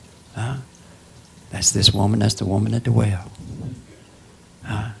 Huh? That's this woman, that's the woman at the well.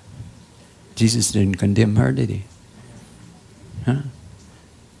 Huh? Jesus didn't condemn her, did He? Huh?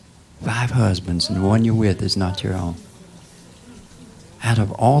 5 husbands, and the one you're with is not your own. Out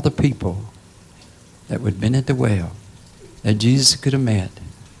of all the people that would have been at the well, that Jesus could have met,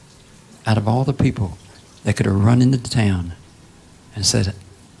 out of all the people that could have run into the town and said,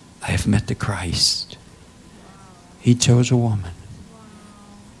 I have met the Christ, He chose a woman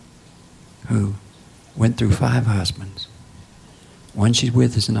who went through 5 husbands. One she's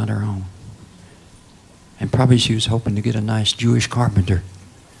with is not her own. And probably she was hoping to get a nice Jewish carpenter.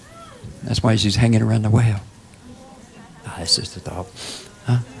 That's why she's hanging around the well. That's just a thought.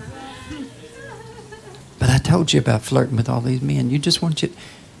 Huh? But I told you about flirting with all these men. You just want your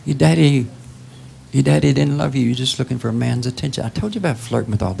daddy didn't love you. You're just looking for a man's attention. I told you about flirting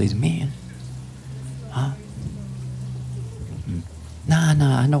with all these men. Huh? No,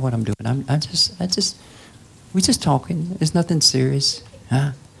 I know what I'm doing. We just talking. It's nothing serious.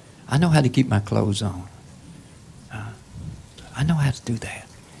 Huh? I know how to keep my clothes on. I know how to do that.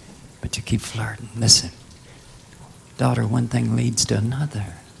 But you keep flirting. Listen. daughter, one thing leads to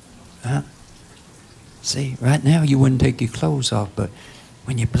another. Huh? See, right now you wouldn't take your clothes off, but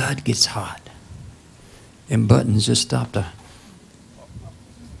when your blood gets hot, and buttons just stop to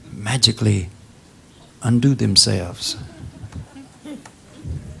magically undo themselves.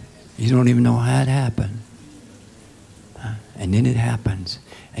 You don't even know how it happened. And then it happens,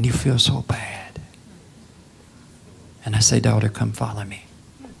 and you feel so bad. And I say, daughter, come follow me.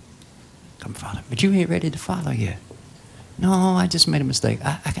 Come follow me. But you ain't ready to follow yet. No, I just made a mistake.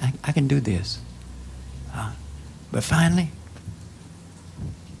 I can do this. But finally,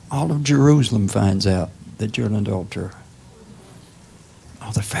 all of Jerusalem finds out that you're an adulterer.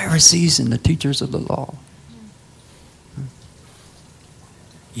 All the Pharisees and the teachers of the law.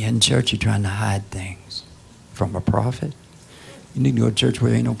 You're in church, you're trying to hide things from a prophet. You need to go to church where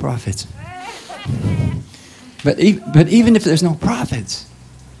there ain't no prophets. But even if there's no prophets,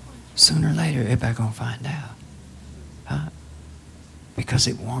 sooner or later, everybody's going to find out. Huh? Because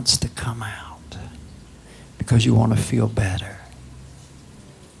it wants to come out. Because you want to feel better.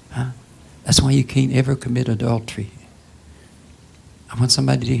 Huh? That's why you can't ever commit adultery. I want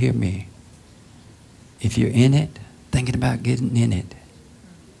somebody to hear me. If you're in it, thinking about getting in it,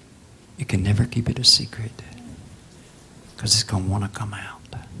 you can never keep it a secret. Because it's going to want to come out.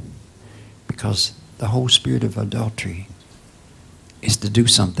 Because the whole spirit of adultery is to do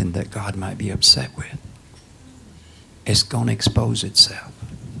something that God might be upset with. It's going to expose itself.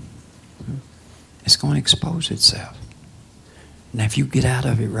 It's going to expose itself. Now, if you get out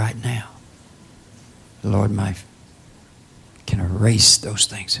of it right now, the Lord can erase those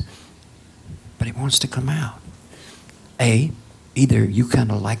things. But it wants to come out. Either you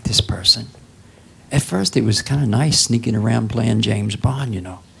kind of like this person. At first, it was kind of nice sneaking around playing James Bond, you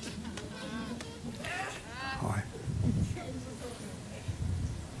know. Or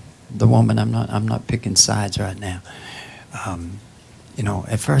the woman, I'm not picking sides right now. You know,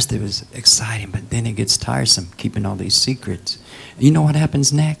 at first it was exciting, but then it gets tiresome keeping all these secrets. You know what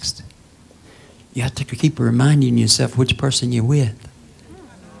happens next? You have to keep reminding yourself which person you're with.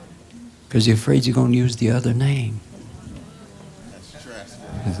 Because you're afraid you're going to use the other name.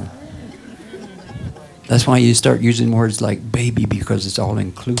 That's why you start using words like baby, because it's all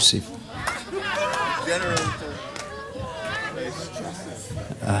inclusive.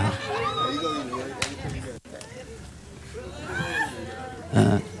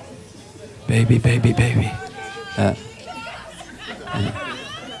 Baby.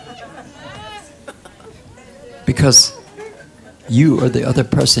 Because you are the other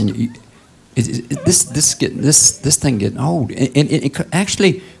person. This thing getting old, and it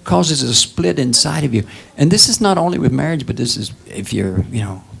actually causes a split inside of you. And this is not only with marriage, but this is if you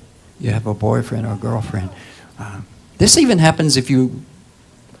have a boyfriend or a girlfriend. This even happens if you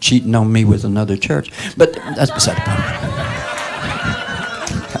cheating on me with another church. But that's beside the point.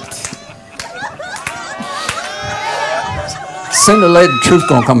 Sooner or later, the truth's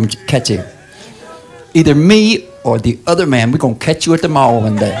gonna come and catch you. Either me or the other man. We're gonna catch you at the mall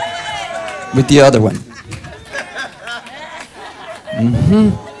one day with the other one.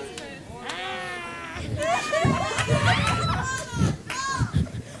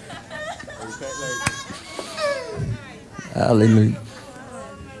 Hallelujah.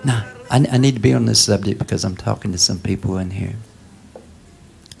 Now, I need to be on this subject because I'm talking to some people in here.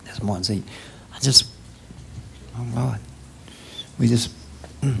 There's one saying, oh Lord, we just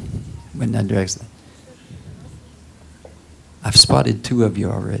went in that direction. I've spotted 2 of you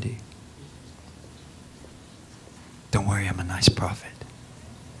already. Don't worry, I'm a nice prophet.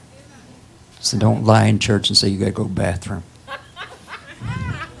 So don't lie in church and say you got to go to the bathroom.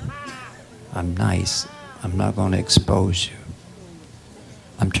 I'm nice. I'm not going to expose you.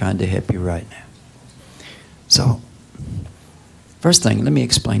 I'm trying to help you right now. So, first thing, let me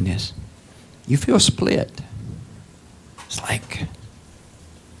explain this. You feel split. It's like,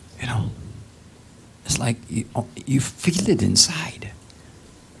 it's like you feel it inside.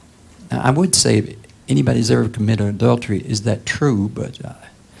 Now, I would say if anybody's ever committed adultery, is that true? But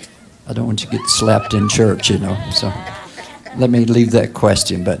I don't want you to get slapped in church, So let me leave that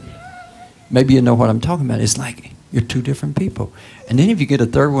question. But maybe you know what I'm talking about. It's like you're 2 different people. And then if you get a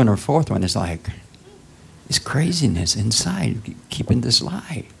 3rd one or 4th one, it's like, it's craziness inside, keeping this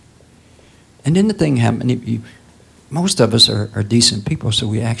lie. And then the thing happened, most of us are decent people, so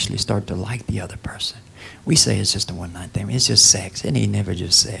we actually start to like the other person. We say it's just a one-night thing. It's just sex. It ain't never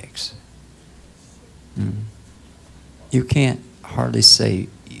just sex. You can't hardly say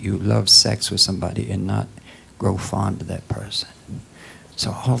you love sex with somebody and not grow fond of that person.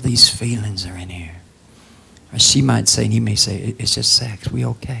 So all these feelings are in here. Or she might say, and he may say, it's just sex. We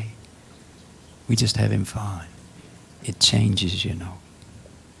okay. We just having fun. it changes, you know.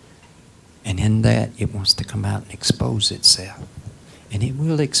 And in that, it wants to come out and expose itself. And it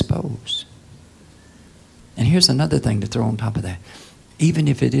will expose. And here's another thing to throw on top of that. Even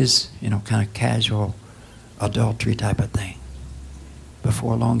if it is, you know, kind of casual adultery type of thing,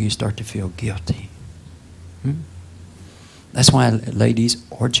 before long you start to feel guilty. That's why, ladies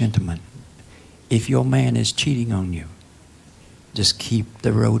or gentlemen, if your man is cheating on you, just keep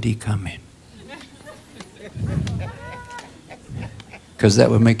the roadie coming. Because that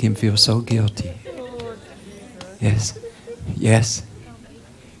would make him feel so guilty. Yes. Yes.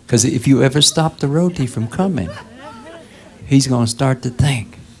 Because if you ever stop the roadie from coming, he's going to start to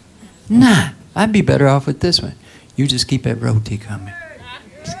think, nah, I'd be better off with this one. You just keep that roadie coming.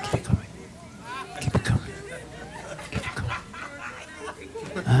 Just keep it coming. Keep it coming. Keep it coming.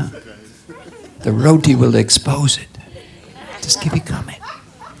 The roadie will expose it. Just keep it coming.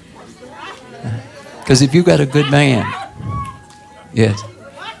 Because if you got a good man, yes,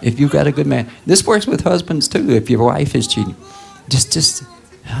 if you got a good man, this works with husbands too. If your wife is cheating, just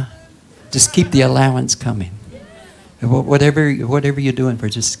keep the allowance coming. Whatever you're doing for,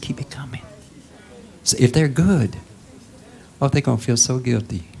 just keep it coming. So if they're good, oh, they're gonna feel so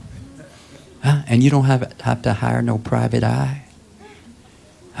guilty. And you don't have to hire no private eye.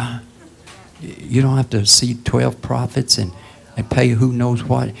 You don't have to see 12 prophets and pay who knows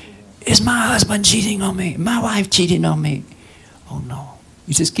what. Is my husband cheating on me? My wife cheating on me? Oh no.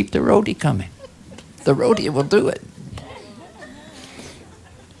 You just keep the roadie coming. The roadie will do it.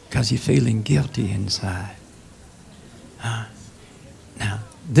 Because you're feeling guilty inside. Now,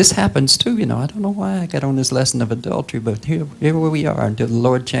 this happens too, you know. I don't know why I got on this lesson of adultery, but here we are until the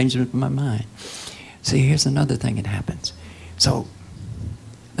Lord changes my mind. See, here's another thing that happens. So,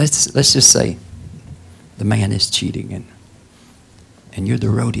 let's just say the man is cheating and you're the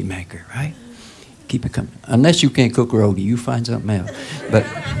roadie maker, right? Keep it coming. Unless you can't cook roadie, you find something else. But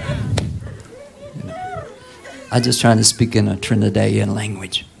you know, I'm just trying to speak in a Trinidadian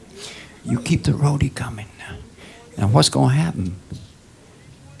language. You keep the roadie coming. Now what's going to happen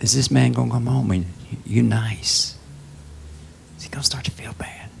is this man going to come home and you're nice. He's going to start to feel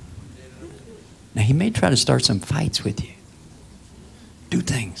bad. Now he may try to start some fights with you. Do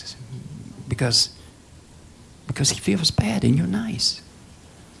things because he feels bad and you're nice.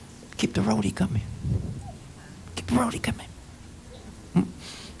 Keep the roadie coming. Keep the roadie coming.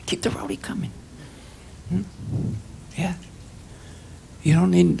 Keep the roadie coming. Yeah. You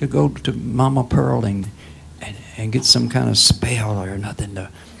don't need to go to Mama Pearl and get some kind of spell or nothing to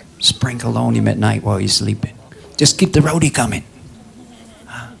sprinkle on him at night while he's sleeping. Just keep the roadie coming.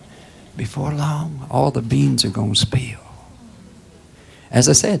 Before long, all the beans are going to spill. As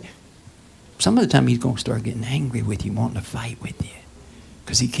I said, some of the time he's going to start getting angry with you, wanting to fight with you.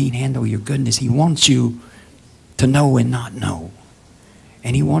 Because he can't handle your goodness. He wants you to know and not know.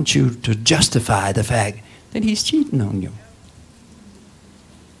 And he wants you to justify the fact that he's cheating on you.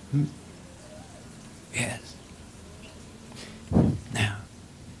 Yes. Now,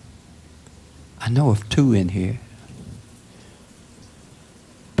 I know of two in here.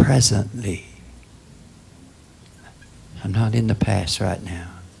 Presently. I'm not in the past right now.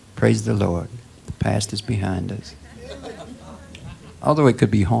 Praise the Lord. The past is behind us. Although it could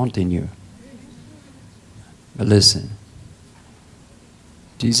be haunting you. But listen.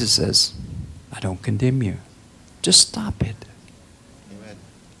 Jesus says, I don't condemn you. Just stop it. Amen.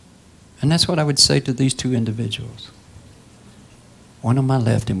 And that's what I would say to these two individuals. One on my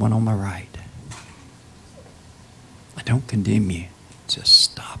left and one on my right. I don't condemn you. Just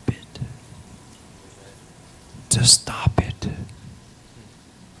stop it. Just stop it.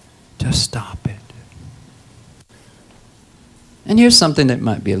 Just stop it. And here's something that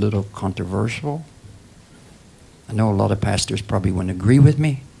might be a little controversial. I know a lot of pastors probably wouldn't agree with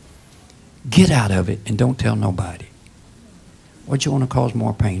me. Get out of it and don't tell nobody. What you want to cause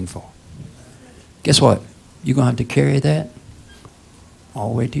more pain for? Guess what? You're going to have to carry that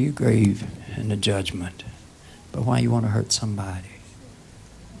all the way to your grave and the judgment. But why you want to hurt somebody?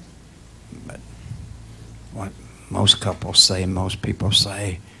 But what most couples say, most people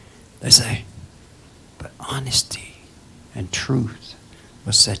say, they say, but honesty and truth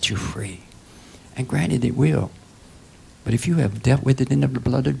will set you free. And granted, it will. But if you have dealt with it in the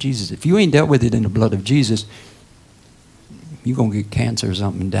blood of Jesus, if you ain't dealt with it in the blood of Jesus, you're going to get cancer or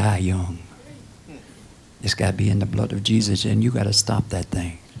something and die young. It's got to be in the blood of Jesus, and you got to stop that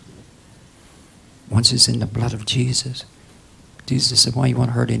thing. Once it's in the blood of Jesus, Jesus said, why you want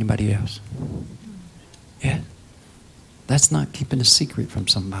to hurt anybody else? Yeah. That's not keeping a secret from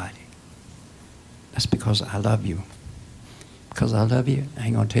somebody. That's because I love you. Because I love you, I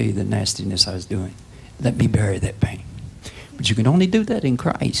ain't going to tell you the nastiness I was doing. Let me bury that pain. But you can only do that in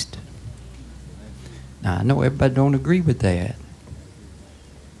Christ. Now, I know everybody don't agree with that.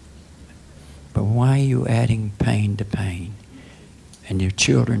 But why are you adding pain to pain? And your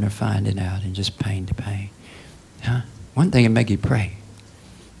children are finding out and just pain to pain. Huh? One thing will make you pray.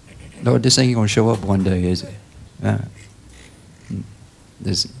 Lord, this ain't going to show up one day, is it?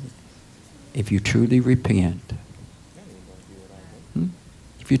 If you truly repent,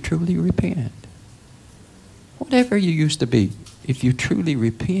 if you truly repent, whatever you used to be, if you truly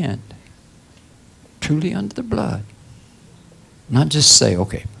repent, truly under the blood, not just say,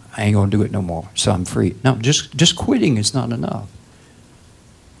 okay, I ain't going to do it no more, so I'm free. No, just quitting is not enough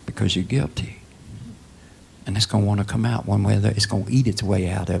because you're guilty. And it's going to want to come out one way or the other. It's going to eat its way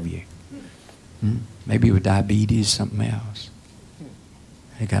out of you. Maybe with diabetes, something else.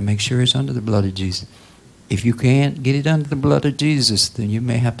 You got to make sure it's under the blood of Jesus. If you can't get it under the blood of Jesus, then you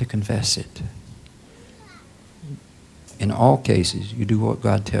may have to confess it. In all cases, you do what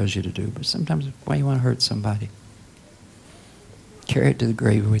God tells you to do. But sometimes, why you want to hurt somebody? Carry it to the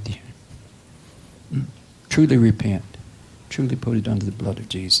grave with you. Truly repent. Truly put it under the blood of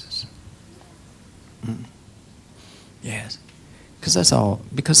Jesus. Yes. Because that's all.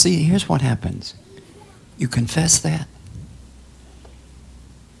 Because see, here's what happens. You confess that.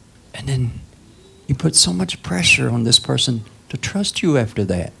 And then you put so much pressure on this person to trust you after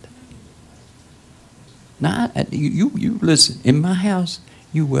that. Now, you listen. In my house,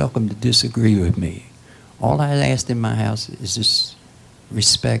 you're welcome to disagree with me. All I ask in my house is just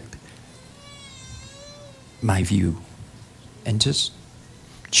respect my view. And just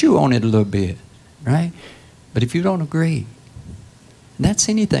chew on it a little bit, right? But if you don't agree, and that's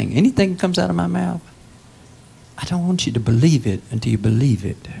anything. Anything that comes out of my mouth, I don't want you to believe it until you believe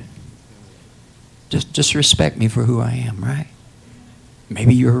it. Just respect me for who I am, right?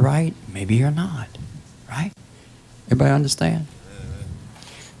 Maybe you're right, maybe you're not, right? Everybody understand?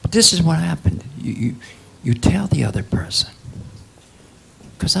 But this is what happened. You tell the other person.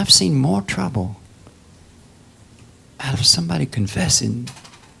 Because I've seen more trouble out of somebody confessing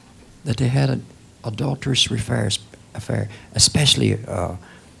that they had an adulterous affair, especially,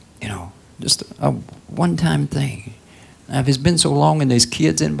 just a one-time thing. Now, if it's been so long and there's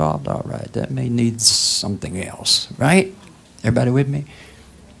kids involved, all right, that may need something else, right? Everybody with me?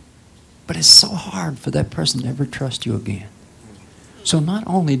 But it's so hard for that person to ever trust you again. So not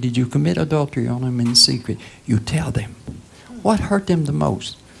only did you commit adultery on them in secret, you tell them. What hurt them the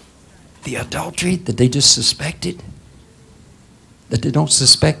most? The adultery that they just suspected? That they don't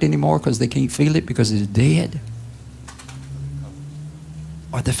suspect anymore because they can't feel it because it's dead?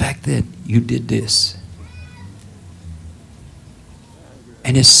 Or the fact that you did this?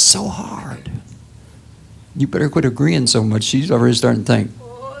 And it's so hard. You better quit agreeing so much. She's already starting to think,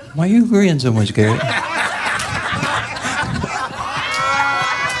 why are you agreeing so much, Gary?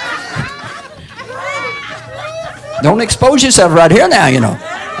 Don't expose yourself right here now,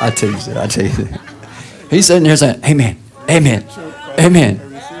 I tell you. He's sitting there saying, amen, amen, amen,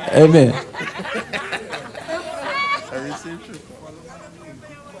 amen.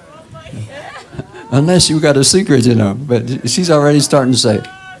 Unless you got a secret, but she's already starting to say.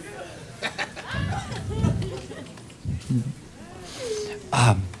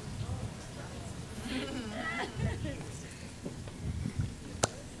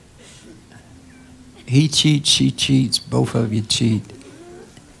 He cheats, she cheats, both of you cheat.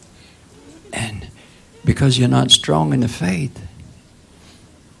 And because you're not strong in the faith,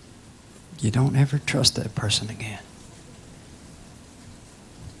 you don't ever trust that person again.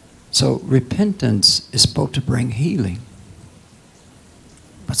 So repentance is supposed to bring healing.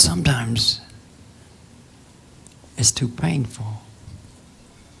 But sometimes it's too painful.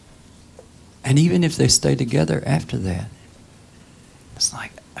 And even if they stay together after that, it's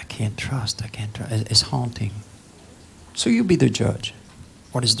like, I can't trust. It's haunting. So you be the judge.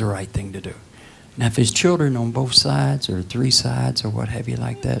 What is the right thing to do? Now, if it's children on both sides or three sides or what have you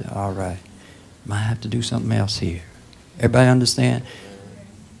like that, all right. Might have to do something else here. Everybody understand?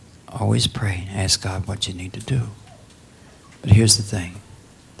 Always pray and ask God what you need to do. But here's the thing.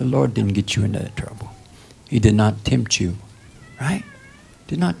 The Lord didn't get you into that trouble. He did not tempt you. Right?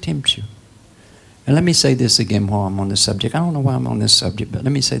 Did not tempt you. And let me say this again while I'm on this subject. I don't know why I'm on this subject, but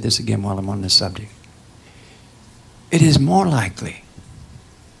let me say this again while I'm on this subject. It is more likely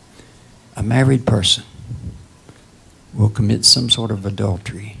a married person will commit some sort of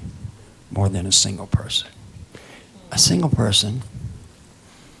adultery more than a single person. A single person,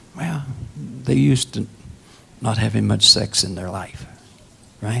 well, they used to not having much sex in their life,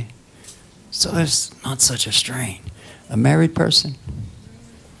 right? So it's not such a strain. A married person,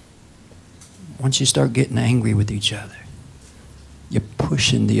 once you start getting angry with each other,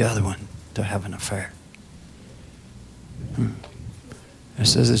 pushing the other one to have an affair. It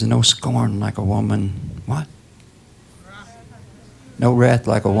says there's no scorn like a woman. What? No wrath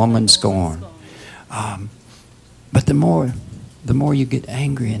like a woman scorn. But the more you get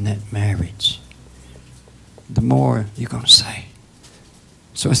angry in that marriage, the more you're going to say.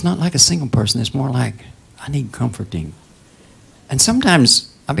 So it's not like a single person. It's more like, I need comforting. And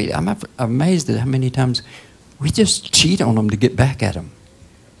sometimes, I'm amazed at how many times we just cheat on them to get back at them.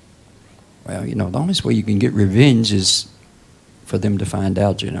 Well, the only way you can get revenge is for them to find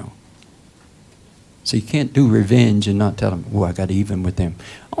out, So you can't do revenge and not tell them, oh, I got even with them.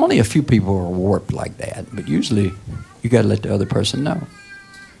 Only a few people are warped like that, but usually you got to let the other person know.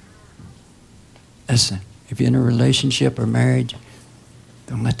 Listen, if you're in a relationship or marriage,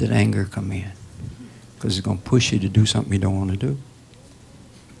 don't let that anger come in, because it's going to push you to do something you don't want to do.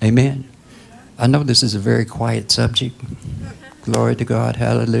 Amen. I know this is a very quiet subject. Glory to God.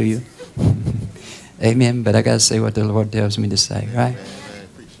 Hallelujah. Amen. But I got to say what the Lord tells me to say, right?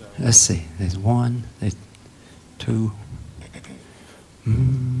 Let's see. There's one, there's two.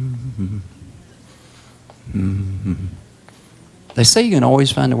 They say you can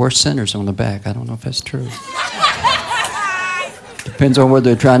always find the worst sinners on the back. I don't know if that's true. Depends on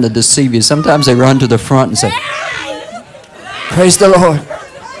whether they're trying to deceive you. Sometimes they run to the front and say, praise the Lord.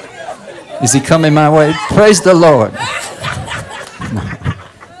 Is he coming my way? Praise the Lord.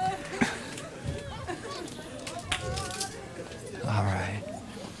 All right.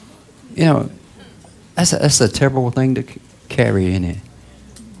 That's a terrible thing to carry in it.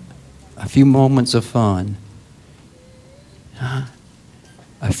 A few moments of fun.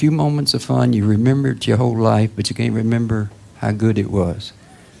 A few moments of fun. You remember it your whole life, but you can't remember how good it was.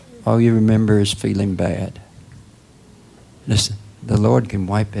 All you remember is feeling bad. Listen, the Lord can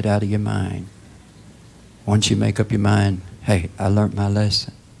wipe it out of your mind. Once you make up your mind, hey, I learned my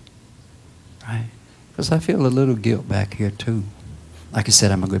lesson. Right? Because I feel a little guilt back here too. Like I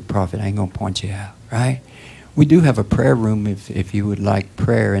said, I'm a good prophet. I ain't going to point you out. Right? We do have a prayer room if you would like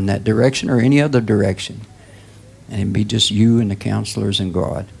prayer in that direction or any other direction. And it'd be just you and the counselors and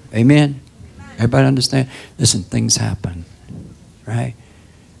God. Amen? Everybody understand? Listen, things happen. Right?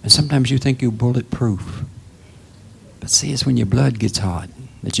 And sometimes you think you're bulletproof. But see, it's when your blood gets hot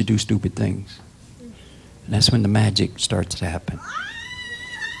that you do stupid things. And that's when the magic starts to happen.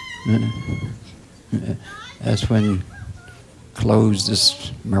 That's when clothes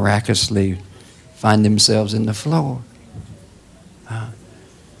just miraculously find themselves in the floor.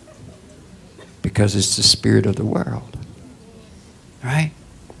 Because it's the spirit of the world. Right?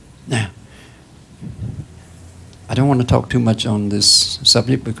 Now, I don't want to talk too much on this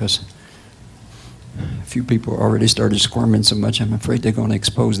subject because a few people already started squirming so much, I'm afraid they're going to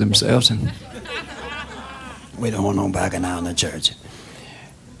expose themselves, and we don't want no backing out in the church.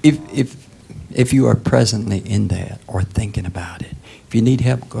 If you are presently in that or thinking about it, if you need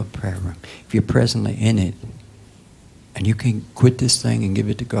help, go to the prayer room. If you're presently in it and you can quit this thing and give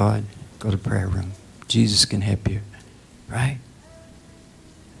it to God, go to the prayer room. Jesus can help you. Right?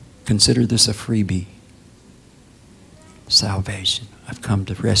 Consider this a freebie. Salvation. I've come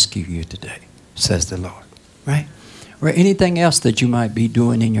to rescue you today, says the Lord. Right? Or anything else that you might be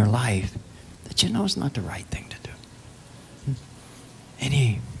doing in your life that you know is not the right thing to do.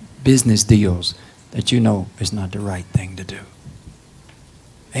 Any business deals that you know is not the right thing to do.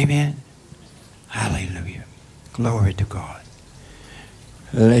 Amen? Hallelujah. Glory to God.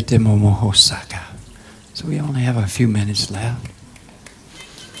 So we only have a few minutes left.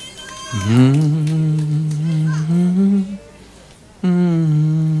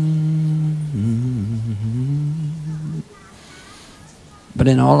 But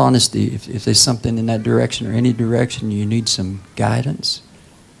in all honesty, if there's something in that direction or any direction you need some guidance,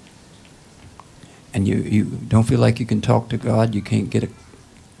 and you don't feel like you can talk to God, you can't get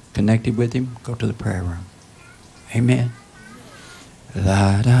connected with Him, go to the prayer room. Amen. So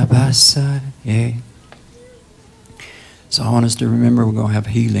I want us to remember we're going to have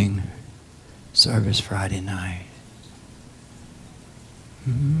healing service Friday night.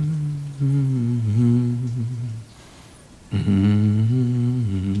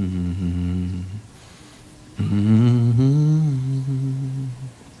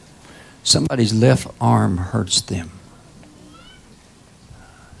 Somebody's left arm hurts them.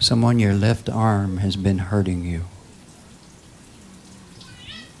 Someone, your left arm has been hurting you.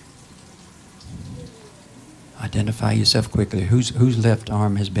 Identify yourself quickly. Whose left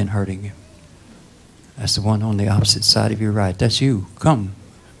arm has been hurting you? That's the one on the opposite side of your right. That's you. Come.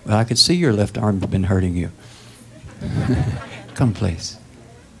 Well, I could see your left arm has been hurting you. Come, please.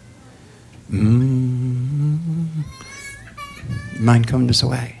 Mind coming this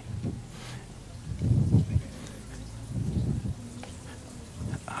way?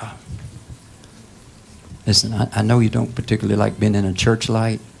 Listen, I know you don't particularly like being in a church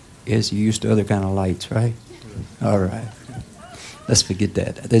light. Yes, you're used to other kind of lights, right? All right. Let's forget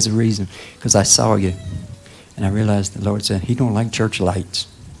that. There's a reason. Because I saw you, and I realized the Lord said, He don't like church lights.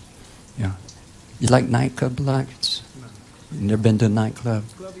 Yeah. You like nightclub lights? You never been to a nightclub?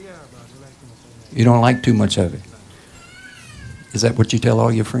 You don't like too much of it? Is that what you tell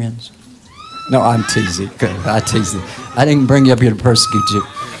all your friends? No, I'm teasing. I tease you. I didn't bring you up here to persecute you.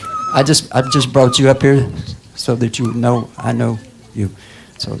 I just brought you up here so that you would know I know you.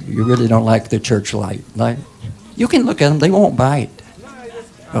 So you really don't like the church light. Like, you can look at them. They won't bite.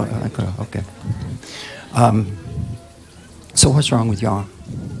 Oh, okay. So what's wrong with your arm?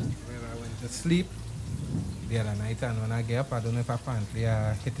 Well, I went to sleep the other night, and when I get up, I don't know if apparently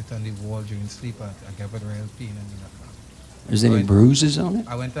I hit it on the wall during sleep, but I get a real pain in the left arm. Is there any bruises on it?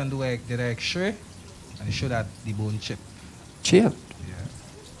 I went and did an X-ray, and it showed that the bone chipped. Chipped?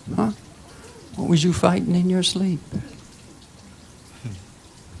 Yeah. Huh? What was you fighting in your sleep?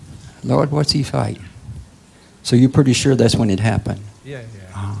 Lord, what's he fighting? So you're pretty sure that's when it happened? Yeah.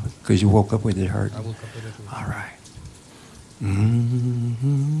 Because you woke up with it hurt. I woke up with it. All right.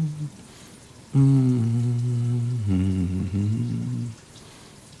 Mm-hmm. Mm-hmm.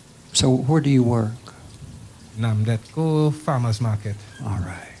 So where do you work? Namdetco Farmers Market. All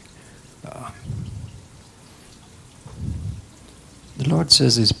right. The Lord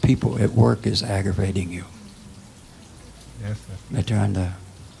says his people at work is aggravating you. Yes, sir. They're trying to...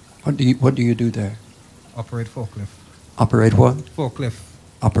 What do you do there? Operate forklift. Operate what? Forklift.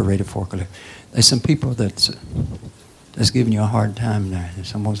 Operate a forklift. There's some people that's giving you a hard time there.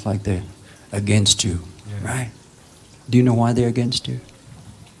 It's almost like they're against you, Yeah. right? Do you know why they're against you?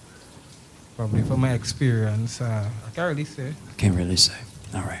 Probably from my experience, I can't really say. Can't really say.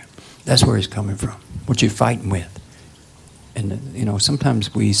 All right. That's where it's coming from. What you're fighting with. And,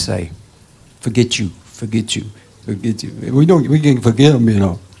 sometimes we say, forget you. We can forget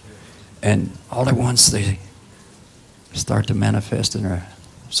them, And all at once they start to manifest in our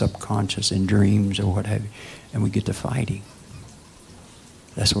subconscious, in dreams or what have you. And we get to fighting.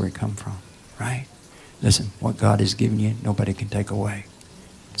 That's where it comes from, right? Listen, what God has given you, nobody can take away.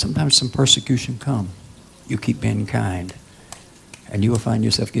 Sometimes some persecution come. You keep being kind. And you will find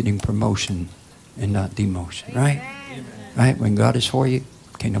yourself getting promotion and not demotion, right? Amen. Right? When God is for you,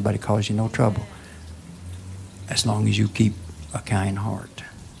 can't nobody cause you no trouble. As long as you keep a kind heart.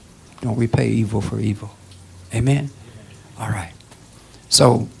 Don't repay evil for evil. Amen? All right.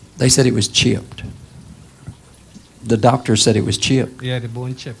 So they said it was chipped. The doctor said it was chipped. Yeah, the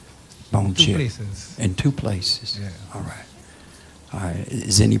bone chipped. Bone Two chipped. places. In two places. Yeah. All right. All right.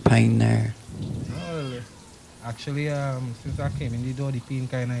 Is any pain there? Well, actually, since I came in the door, the pain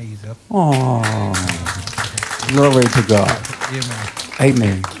kind of eased up. Oh, glory to God. Amen.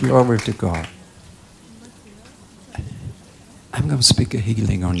 Amen. Glory to God. I'm going to speak a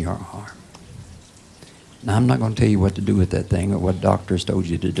healing on your arm. Now, I'm not going to tell you what to do with that thing or what doctors told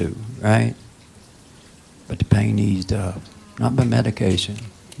you to do, right? But the pain eased up. Not by medication,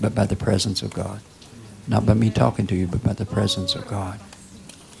 but by the presence of God. Not by me talking to you, but by the presence of God.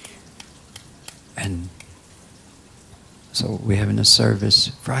 And so we're having a service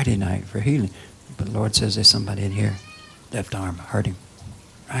Friday night for healing. But the Lord says there's somebody in here, left arm hurting,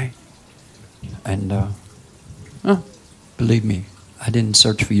 right? And believe me, I didn't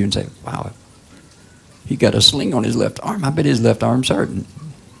search for you and say, wow, he got a sling on his left arm. I bet his left arm's hurting.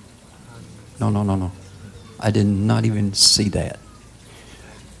 No. I did not even see that.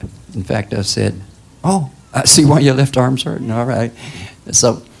 In fact, I said, oh, I see why your left arm's hurting. All right.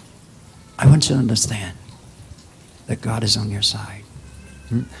 So I want you to understand that God is on your side.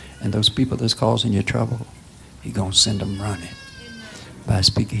 And those people that's causing you trouble, He's going to send them running. But I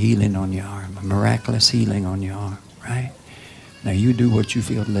speak healing on your arm, a miraculous healing on your arm, right? Now you do what you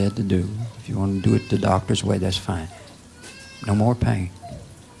feel led to do. If you want to do it the doctor's way, that's fine. No more pain,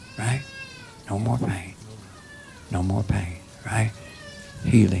 right? No more pain. No more pain, right?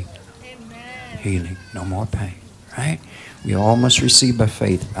 Healing. Amen. Healing. No more pain, right? We all must receive by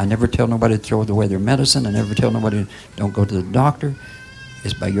faith. I never tell nobody to throw away their medicine. I never tell nobody don't go to the doctor.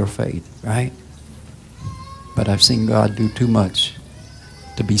 It's by your faith, right? But I've seen God do too much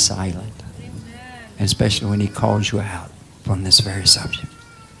to be silent. And especially when He calls you out from this very subject.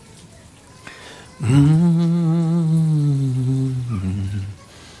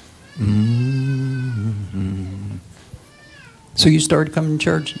 So you started coming to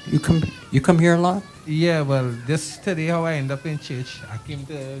church. You come here a lot? Yeah, well, this today how I end up in church. I came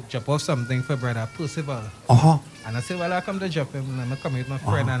to drop off something for Brother Percival. Uh-huh. And I said, well, I come to drop him. And I'm coming with my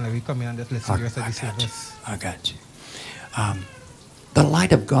friend and we come in and just listen to the rest of the service. I got you. The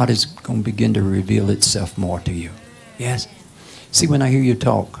light of God is going to begin to reveal itself more to you. Yes? See, when I hear you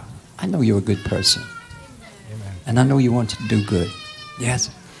talk, I know you're a good person. Amen. And I know you want to do good. Yes?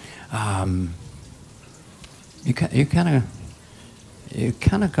 You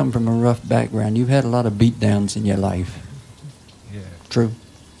kind of come from a rough background. You've had a lot of beat downs in your life. Yeah. True?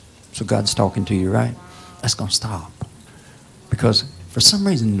 So God's talking to you, right? That's going to stop. Because for some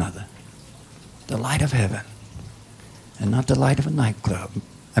reason or another, the light of heaven, and not the light of a nightclub.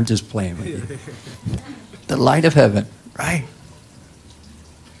 I'm just playing with you. The light of heaven, right?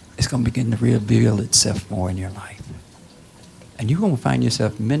 It's going to begin to reveal itself more in your life. And you're going to find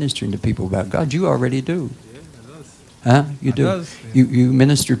yourself ministering to people about God. You already do. Yeah, it does. Huh? You It do. does, yeah. You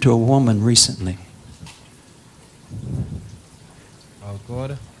ministered to a woman recently. Oh,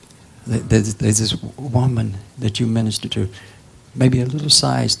 God. There's this woman that you ministered to. Maybe a little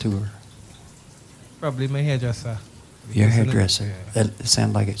size to her. Probably my hairdresser. Your Isn't it? hairdresser. Yeah. That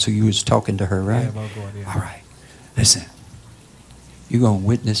sounded like it. So you was talking to her, right? Yeah, about God, yeah. All right. Listen. You're going to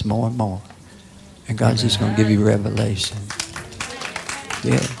witness more and more. And God's just going to give you revelation.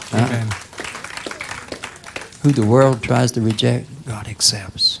 Yeah. Amen. Who the world tries to reject, God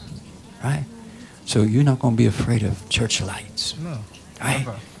accepts. Right? So you're not going to be afraid of church lights. No. Right?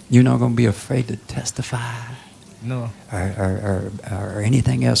 Never. You're not going to be afraid to testify. No. Or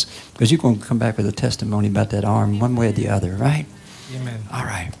anything else. Because you're going to come back with a testimony about that arm one way or the other, right? Amen. All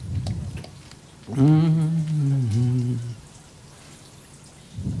right. Mm-hmm.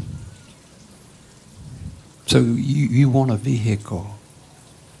 So you want a vehicle.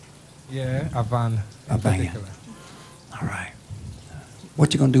 Yeah, a van. A in van. particular. All right.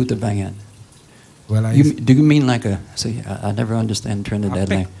 What you going to do with the van? Well, I Do you mean like I never understand Trinidad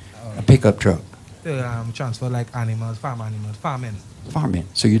pick- name. A pickup truck. transfer like animals, farming. Farming.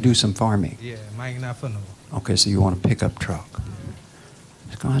 So you do some farming. Yeah, mine not for no. Okay, so you want a pickup truck.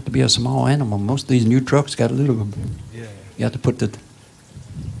 It's going to have to be a small animal. Most of these new trucks got a little... Yeah. You have to put the...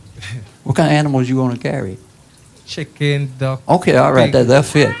 What kind of animals you want to carry? Chicken, duck. Okay, all right, pig. that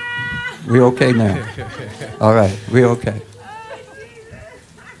fit. We're okay now. All right, we're okay.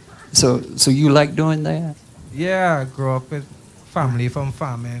 So you like doing that? Yeah, I grew up with family from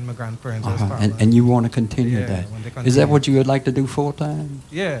farming. My grandparents was farmers. And you want to continue Yeah, that? want to Is that continue. what you would like to do full time?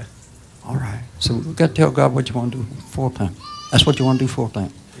 Yeah, All right. So we got to tell God what you want to do full time. That's what you want to do full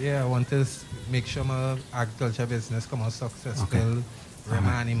time. yeah. I want to make sure my agriculture business come out successful. Okay. Run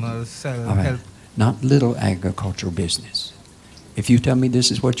my animals, sell, All right. help. Not little agricultural business. If you tell me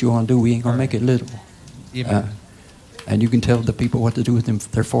this is what you want to do, we ain't gonna make it little. Amen. And you can tell the people what to do with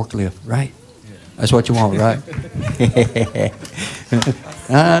their forklift, right? Yeah. That's what you want, right?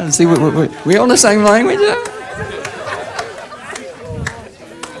 See, we on the same language.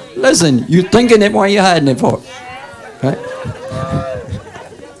 Listen, you're thinking it, why you hiding it for? Right?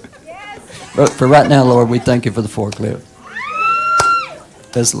 But for right now, Lord, we thank you for the forklift.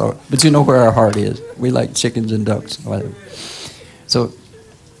 That's Lord. But you know where our heart is. We like chickens and ducks, whatever. So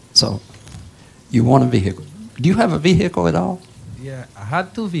you want a vehicle. Do you have a vehicle at all? Yeah, I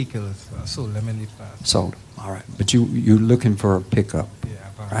had 2 vehicles. I sold them in the past. Sold. All right. But you're looking for a pickup, Yeah,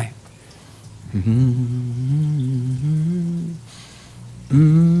 a van. right? Mm-hmm.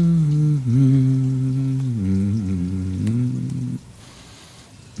 Mm-hmm.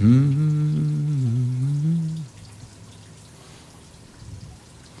 Mm-hmm.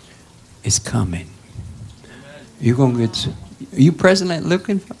 It's coming. You're gonna get. Are you presently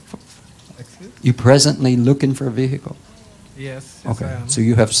looking for? Excuse? You presently looking for a vehicle? Yes, yes, I Okay. am. So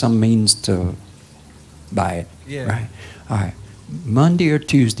you have some means to buy it. Yeah. Right. All right. Monday or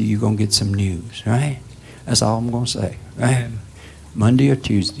Tuesday, you're gonna get some news, right? That's all I'm gonna say, right? Amen. Monday or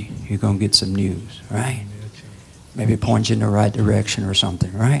Tuesday, you're gonna get some news, right? Maybe point you in the right direction or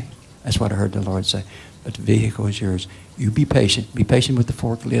something, right? That's what I heard the Lord say. But the vehicle is yours. You be patient. Be patient with the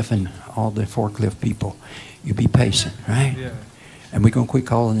forklift and all the forklift people. You be patient, right? Yeah. And we're going to quit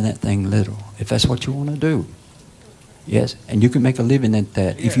calling that thing little, if that's what you want to do. Yes? And you can make a living at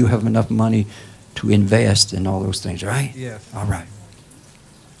that if you Yeah. have enough money to invest in all those things, right? Yes. All right.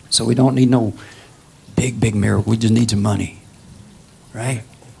 So we don't need no big miracle. We just need some money, right?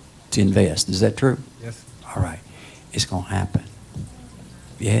 To invest. Is that true? Yes. All right. It's going to happen.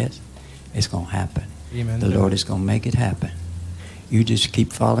 Yes? It's going to happen. Amen. The Lord is going to make it happen. You just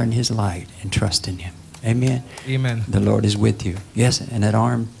keep following His light and trusting Him. Amen? Amen. The Lord is with you. Yes? And that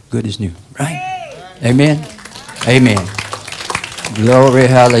arm, good as new. Right? Amen? Amen. Glory,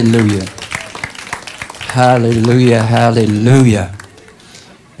 hallelujah. Hallelujah, hallelujah.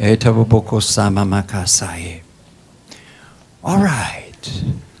 Etaboboko sama makasaye. All right.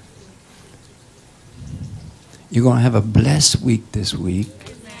 You're going to have a blessed week this week.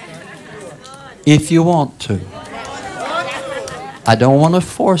 If you want to. I don't want to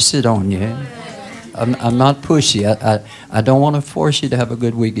force it on you. I'm not pushy. I don't want to force you to have a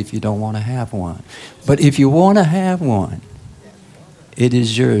good week if you don't want to have one. But if you want to have one, it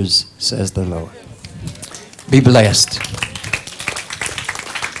is yours, says the Lord. Be blessed.